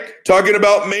 right? Talking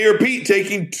about Mayor Pete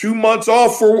taking 2 months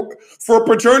off for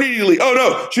paternity leave. Oh,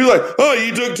 no. She was like, oh,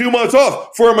 you took 2 months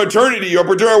off for a maternity or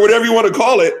paternity, or whatever you want to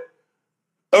call it.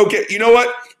 Okay, you know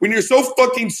what? When you're so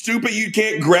fucking stupid you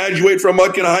can't graduate from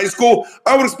fucking high school,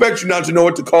 I would expect you not to know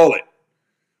what to call it.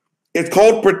 It's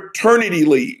called paternity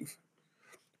leave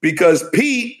because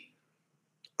Pete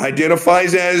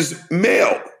identifies as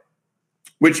male,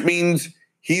 which means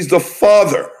he's the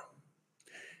father.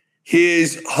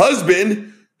 His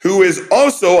husband, who is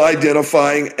also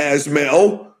identifying as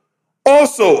male,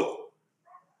 also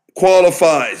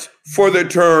qualifies for the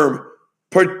term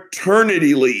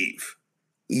paternity leave.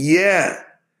 Yeah,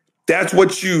 that's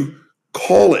what you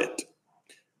call it.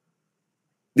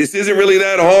 This isn't really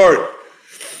that hard.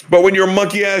 But when your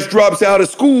monkey ass drops out of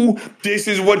school, this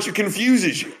is what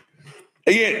confuses you.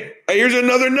 Again, here's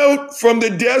another note from the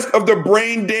desk of the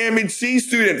brain damaged C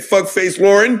student, fuckface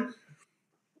Lauren.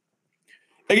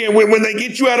 Again, when they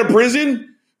get you out of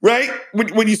prison, right?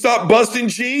 When you stop busting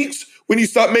cheeks, when you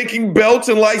stop making belts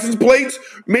and license plates,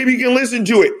 maybe you can listen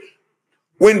to it.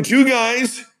 When 2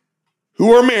 guys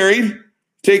who are married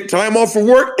take time off for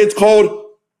work, it's called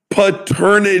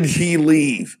paternity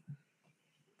leave.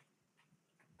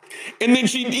 And then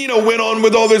she, went on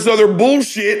with all this other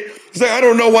bullshit. It's like, I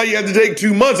don't know why you had to take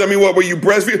 2 months. I mean, what, were you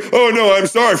breastfeeding? Oh, no, I'm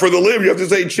sorry. For the live, you have to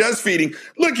say chest feeding.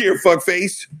 Look here,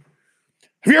 fuckface.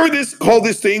 Have you ever called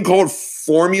this thing called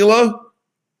formula?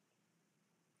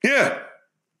 Yeah.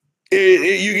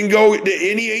 You can go to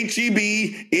any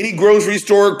H-E-B, any grocery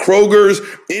store, Kroger's,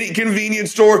 any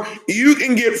convenience store. You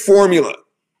can get formula.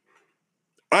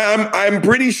 I'm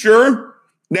pretty sure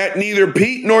that neither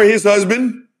Pete nor his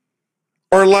husband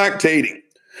are lactating.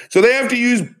 So they have to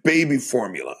use baby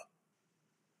formula.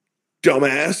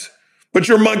 Dumbass. But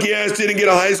your monkey ass didn't get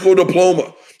a high school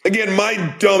diploma. Again,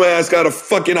 my dumb ass got a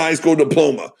fucking high school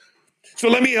diploma. So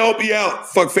let me help you out,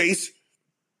 fuckface.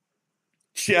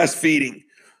 Chest feeding.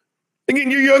 Again,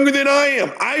 you're younger than I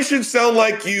am. I should sound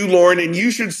like you, Lauren, and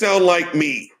you should sound like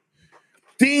me.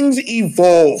 Things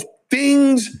evolve.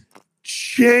 Things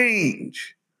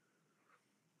change.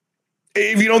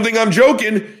 If you don't think I'm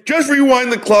joking, just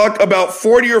rewind the clock about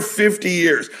 40 or 50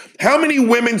 years. How many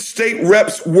women state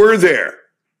reps were there?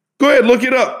 Go ahead, look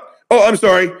it up. Oh, I'm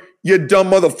sorry. You dumb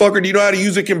motherfucker. Do you know how to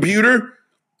use a computer?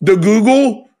 The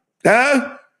Google?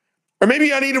 Huh? Or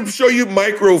maybe I need to show you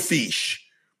microfiche,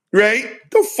 right?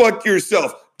 Go fuck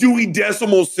yourself. Dewey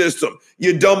Decimal System,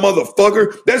 you dumb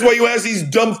motherfucker. That's why you ask these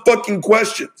dumb fucking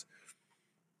questions.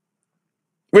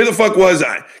 Where the fuck was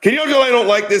I? Can you tell I don't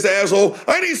like this asshole?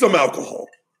 I need some alcohol.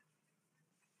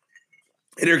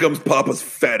 And here comes Papa's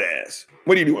fat ass.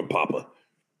 What are you doing, Papa?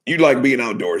 You like being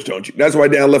outdoors, don't you? That's why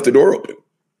Dad left the door open.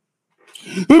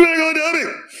 What am I going to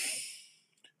do?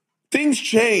 Things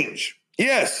change.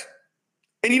 Yes.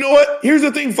 And you know what? Here's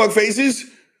the thing, fuckfaces.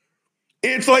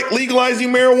 It's like legalizing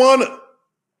marijuana.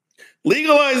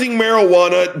 Legalizing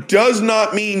marijuana does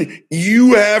not mean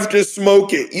you have to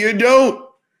smoke it. You don't.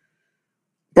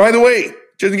 By the way,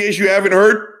 just in case you haven't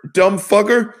heard, dumb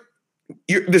fucker,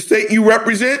 the state you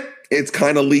represent, it's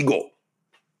kind of legal.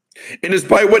 And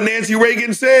despite what Nancy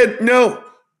Reagan said, no,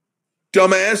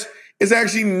 dumbass, it's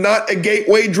actually not a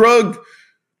gateway drug.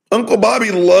 Uncle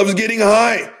Bobby loves getting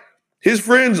high. His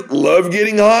friends love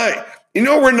getting high. You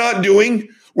know what we're not doing?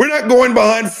 We're not going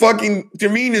behind fucking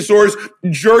convenience stores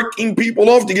jerking people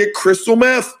off to get crystal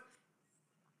meth.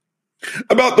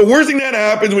 About the worst thing that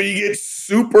happens when you get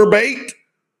super baked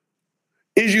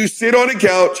is you sit on a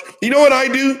couch. You know what I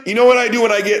do? You know what I do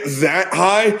when I get that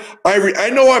high? I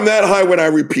know I'm that high when I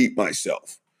repeat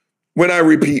myself. When I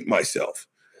repeat myself.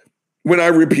 When I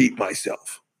repeat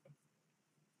myself.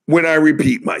 When I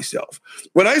repeat myself.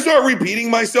 When I start repeating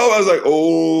myself, I was like,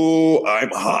 oh,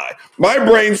 I'm high. My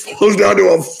brain slows down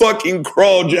to a fucking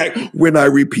crawl jack when I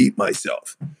repeat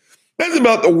myself. That's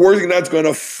about the worst thing that's going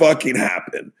to fucking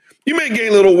happen. You may gain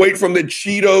a little weight from the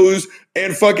Cheetos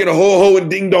and fucking ho-ho and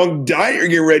ding-dong diet you're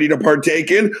getting ready to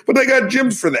partake in, but they got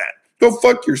gyms for that. Go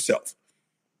fuck yourself.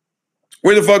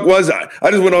 Where the fuck was I? I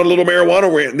just went on a little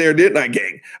marijuana rant there, didn't I,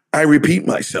 gang? I repeat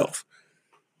myself.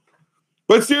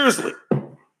 But seriously,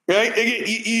 right?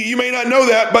 You may not know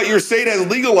that, but your state has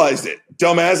legalized it.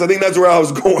 Dumbass, I think that's where I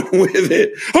was going with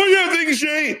it. Oh yeah, things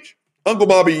change. Uncle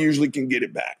Bobby usually can get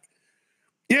it back.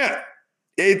 Yeah.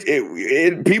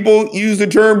 People use the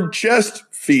term chest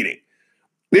feeding.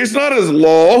 It's not as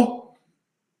law.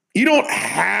 You don't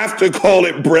have to call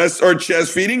it breast or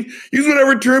chest feeding. Use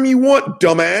whatever term you want,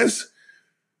 dumbass.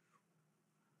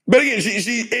 But again,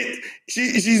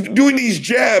 she's doing these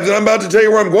jabs, and I'm about to tell you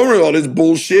where I'm going with all this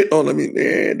bullshit. Oh, there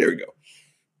we go.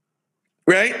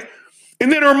 Right?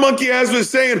 And then her monkey ass was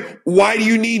saying, why do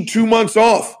you need 2 months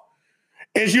off?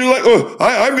 And she was like, oh,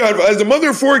 I've got, as a mother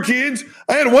of 4 kids,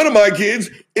 I had one of my kids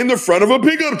in the front of a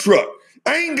pickup truck.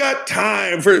 I ain't got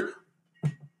time for,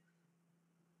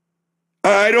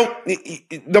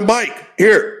 the mic,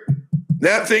 here,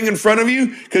 that thing in front of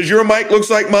you, because your mic looks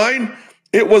like mine,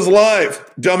 it was live,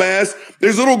 dumbass.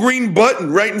 There's a little green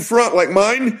button right in front like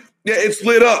mine. Yeah, it's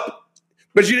lit up.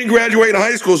 But you didn't graduate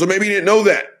high school, so maybe you didn't know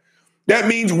that. That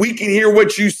means we can hear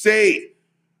what you say.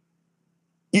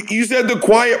 You said the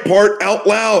quiet part out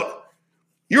loud.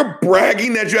 You're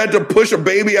bragging that you had to push a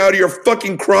baby out of your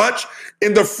fucking crotch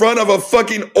in the front of a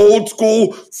fucking old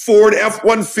school Ford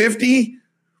F-150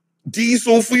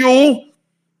 diesel fuel.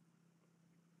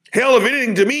 Hell, if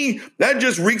anything, to me, that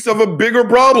just reeks of a bigger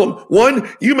problem. 1,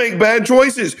 you make bad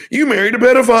choices. You married a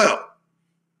pedophile.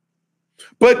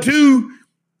 But 2,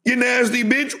 you nasty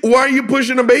bitch, why are you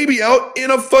pushing a baby out in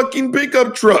a fucking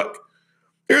pickup truck?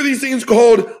 There are these things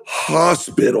called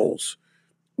hospitals.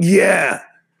 Yeah.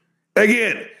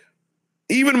 Again,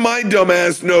 even my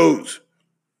dumbass knows.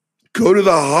 Go to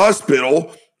the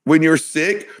hospital when you're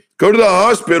sick. Go to the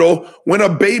hospital when a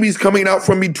baby's coming out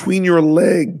from between your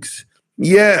legs.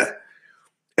 Yeah.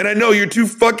 And I know you're too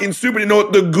fucking stupid to know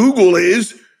what the Google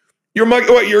is. You're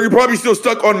probably still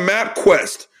stuck on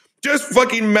MapQuest. Just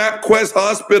fucking MapQuest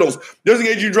hospitals. Just in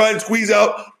case you try and squeeze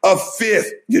out a 5th,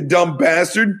 you dumb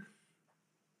bastard.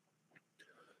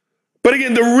 But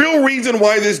again, the real reason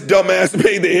why this dumbass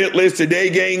made the hit list today,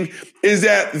 gang, is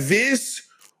that this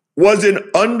was an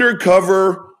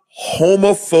undercover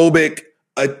homophobic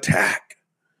attack.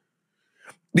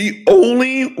 The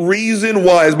only reason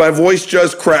why, as my voice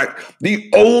just cracked, the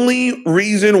only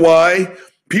reason why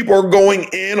people are going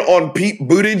in on Pete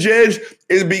Buttigieg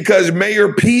is because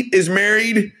Mayor Pete is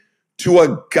married to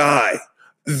a guy.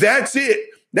 That's it.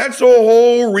 That's the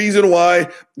whole reason why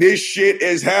this shit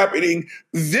is happening.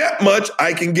 That much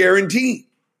I can guarantee.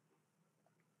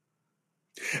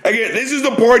 Again, this is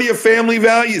the party of family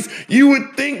values. You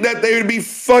would think that they would be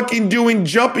fucking doing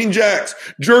jumping jacks,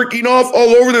 jerking off all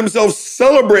over themselves,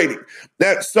 celebrating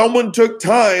that someone took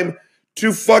time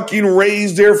to fucking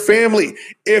raise their family.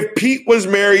 If Pete was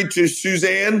married to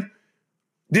Suzanne,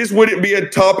 this wouldn't be a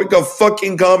topic of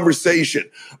fucking conversation.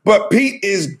 But Pete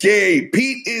is gay.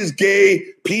 Pete is gay.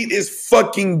 Pete is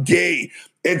fucking gay.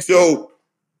 And so,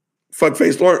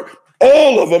 fuckface Lauren,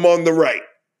 all of them on the right,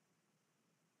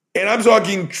 and I'm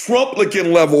talking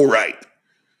Trumplican level right,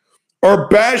 are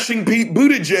bashing Pete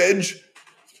Buttigieg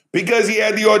because he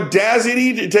had the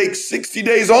audacity to take 60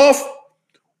 days off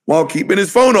while keeping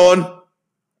his phone on,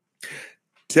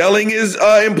 telling his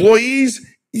employees,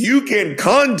 you can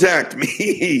contact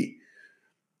me.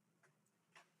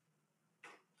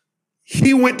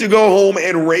 He went to go home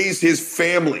and raise his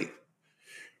family.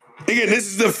 Again, this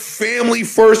is the family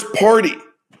first party.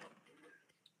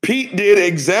 Pete did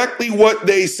exactly what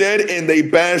they said, and they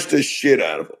bashed the shit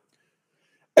out of him.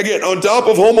 Again, on top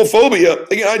of homophobia,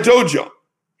 again, I told you,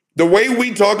 the way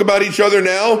we talk about each other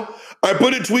now, I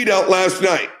put a tweet out last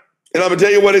night, and I'm going to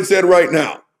tell you what it said right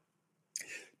now.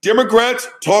 Democrats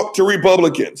talk to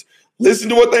Republicans. Listen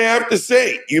to what they have to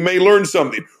say. You may learn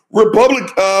something.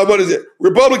 Republicans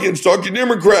talk to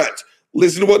Democrats.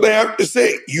 Listen to what they have to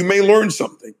say. You may learn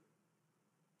something.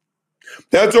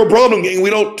 That's our problem, gang. We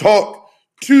don't talk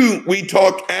to, we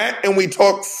talk at, and we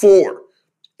talk for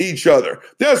each other.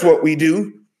 That's what we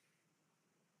do.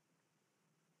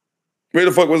 Where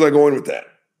the fuck was I going with that?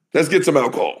 Let's get some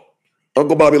alcohol.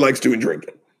 Uncle Bobby likes doing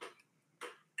drinking.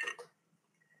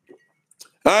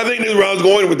 I think this is where I was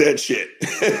going with that shit. Oh,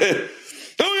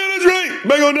 yeah, that's right.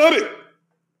 Bang on Dubby.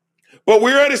 But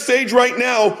we're at a stage right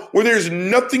now where there's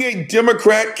nothing a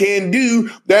Democrat can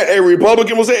do that a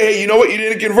Republican will say, hey, you know what? You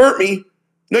didn't convert me.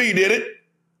 No, you didn't.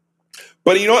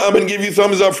 But you know what? I'm going to give you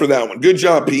thumbs up for that one. Good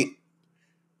job, Pete.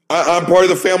 I'm part of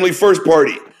the family first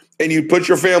party, and you put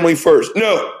your family first.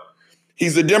 No,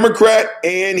 he's a Democrat,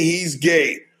 and he's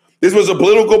gay. This was a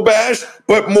political bash,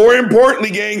 but more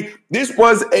importantly, gang, this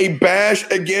was a bash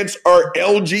against our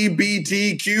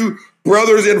LGBTQ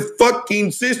brothers and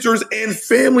fucking sisters and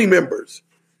family members.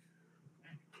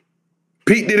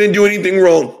 Pete didn't do anything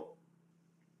wrong.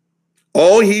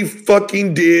 All he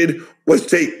fucking did was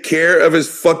take care of his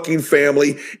fucking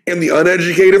family, and the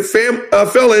uneducated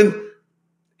felon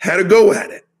had a go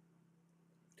at it.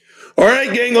 All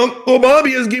right, gang, Uncle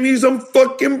Bobby is giving you some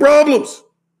fucking problems.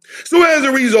 So as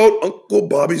a result, Uncle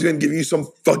Bobby's going to give you some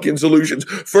fucking solutions.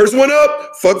 First one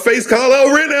up, fuckface Kyle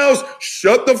Rittenhouse.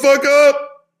 Shut the fuck up.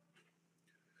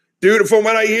 Dude, from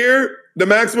what I hear, the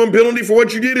maximum penalty for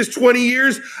what you did is 20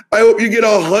 years. I hope you get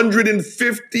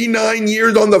 159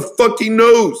 years on the fucking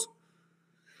nose.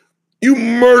 You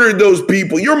murdered those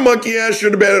people. Your monkey ass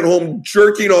should have been at home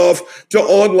jerking off to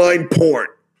online porn.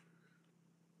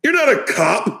 You're not a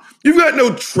cop. You've got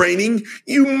no training.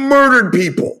 You murdered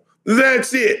people.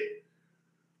 That's it.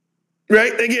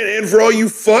 Right? Again, and for all you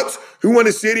fucks who want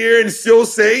to sit here and still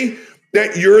say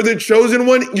that you're the chosen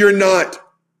one, you're not.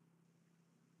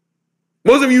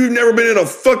 Most of you have never been in a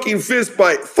fucking fist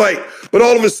fight, but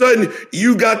all of a sudden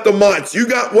you got the mots. You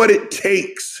got what it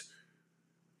takes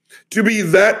to be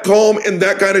that calm in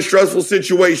that kind of stressful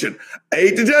situation. I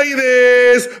hate to tell you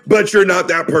this, but you're not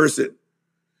that person.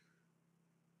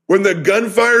 When the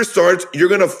gunfire starts, you're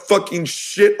going to fucking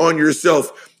shit on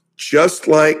yourself, just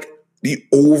like the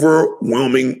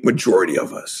overwhelming majority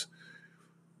of us.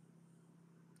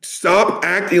 Stop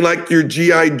acting like you're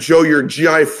G.I. Joe, you're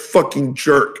G.I. fucking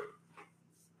jerk.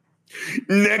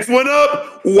 Next one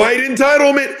up, white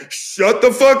entitlement. Shut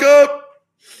the fuck up.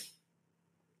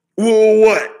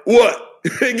 Well, what?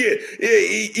 Again,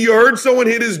 you heard someone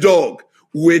hit his dog,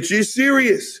 which is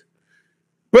serious.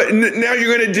 But now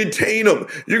you're going to detain him.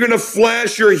 You're going to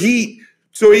flash your heat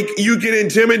so you can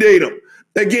intimidate him.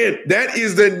 Again, that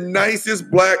is the nicest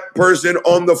black person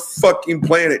on the fucking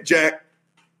planet, Jack.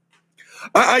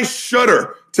 I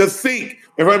shudder to think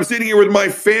if I'm sitting here with my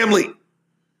family.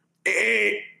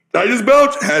 I just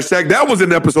belched. Hashtag that was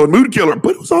an episode mood killer,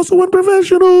 but it was also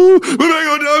unprofessional. But I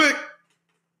go, damn it.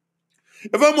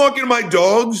 If I'm walking my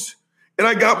dogs and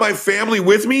I got my family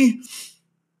with me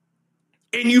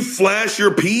and you flash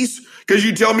your piece because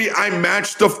you tell me I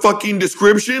matched the fucking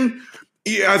description,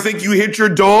 I think you hit your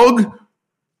dog.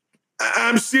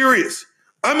 I'm serious.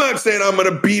 I'm not saying I'm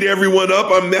going to beat everyone up.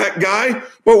 I'm that guy.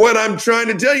 But what I'm trying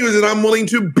to tell you is that I'm willing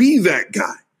to be that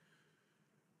guy.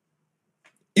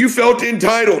 You felt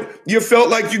entitled. You felt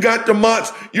like you got the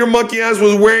mots. Your monkey ass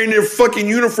was wearing their fucking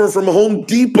uniform from Home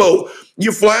Depot.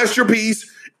 You flashed your piece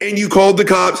and you called the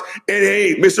cops. And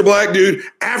hey, Mr. Black Dude,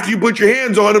 after you put your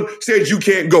hands on him, said you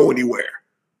can't go anywhere.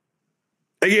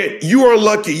 Again, you are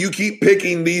lucky you keep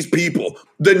picking these people,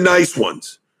 the nice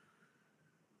ones.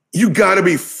 You gotta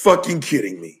be fucking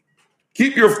kidding me.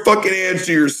 Keep your fucking hands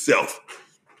to yourself.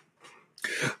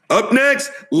 Up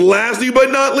next, lastly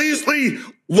but not leastly,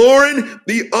 Lauren,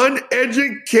 the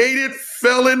uneducated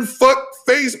felon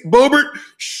fuckface Boebert,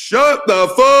 shut the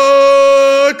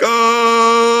fuck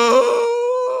up.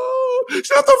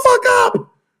 Shut the fuck up.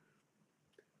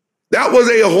 That was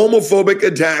a homophobic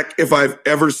attack if I've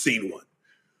ever seen one.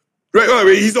 Right? I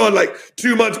mean, he's on like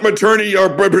too much maternity or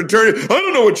paternity. I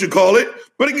don't know what you call it.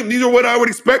 But again, these are what I would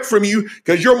expect from you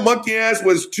because your monkey ass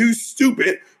was too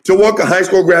stupid to walk a high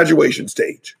school graduation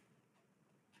stage.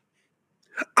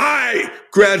 I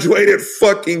graduated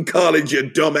fucking college, you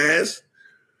dumbass.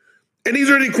 And these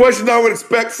are the questions I would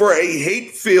expect for a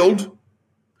hate-filled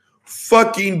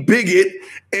fucking bigot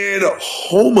and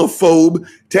homophobe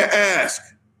to ask.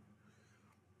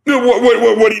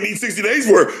 What do you need 60 days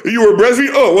for? You were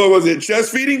breastfeeding? Oh, what was it?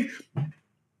 Chest feeding?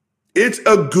 It's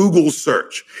a Google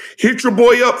search. Hit your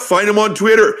boy up. Find him on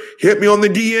Twitter. Hit me on the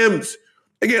DMs.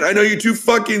 Again, I know you're too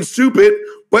fucking stupid,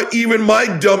 but even my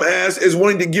dumb ass is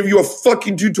wanting to give you a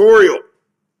fucking tutorial.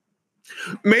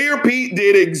 Mayor Pete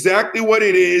did exactly what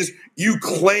it is you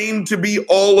claim to be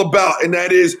all about, and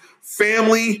that is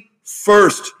family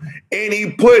first. And he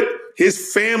put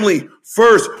his family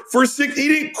first. He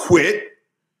didn't quit.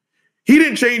 He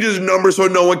didn't change his number so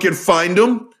no one can find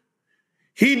him.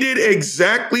 He did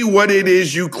exactly what it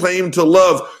is you claim to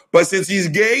love. But since he's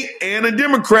gay and a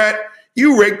Democrat,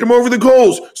 you raked him over the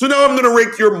coals. So now I'm going to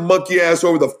rake your monkey ass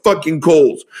over the fucking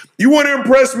coals. You want to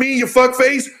impress me, you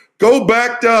fuckface? Go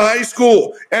back to high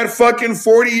school at fucking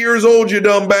 40 years old, you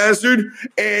dumb bastard,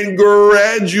 and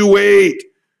graduate.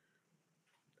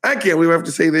 I can't believe I have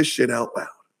to say this shit out loud.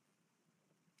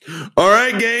 All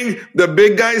right, gang, the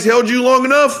big guys held you long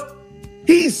enough.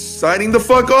 He's signing the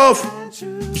fuck off.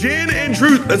 Gin and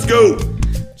Truth, let's go.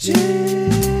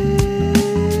 Gin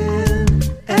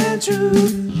and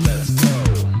Truth.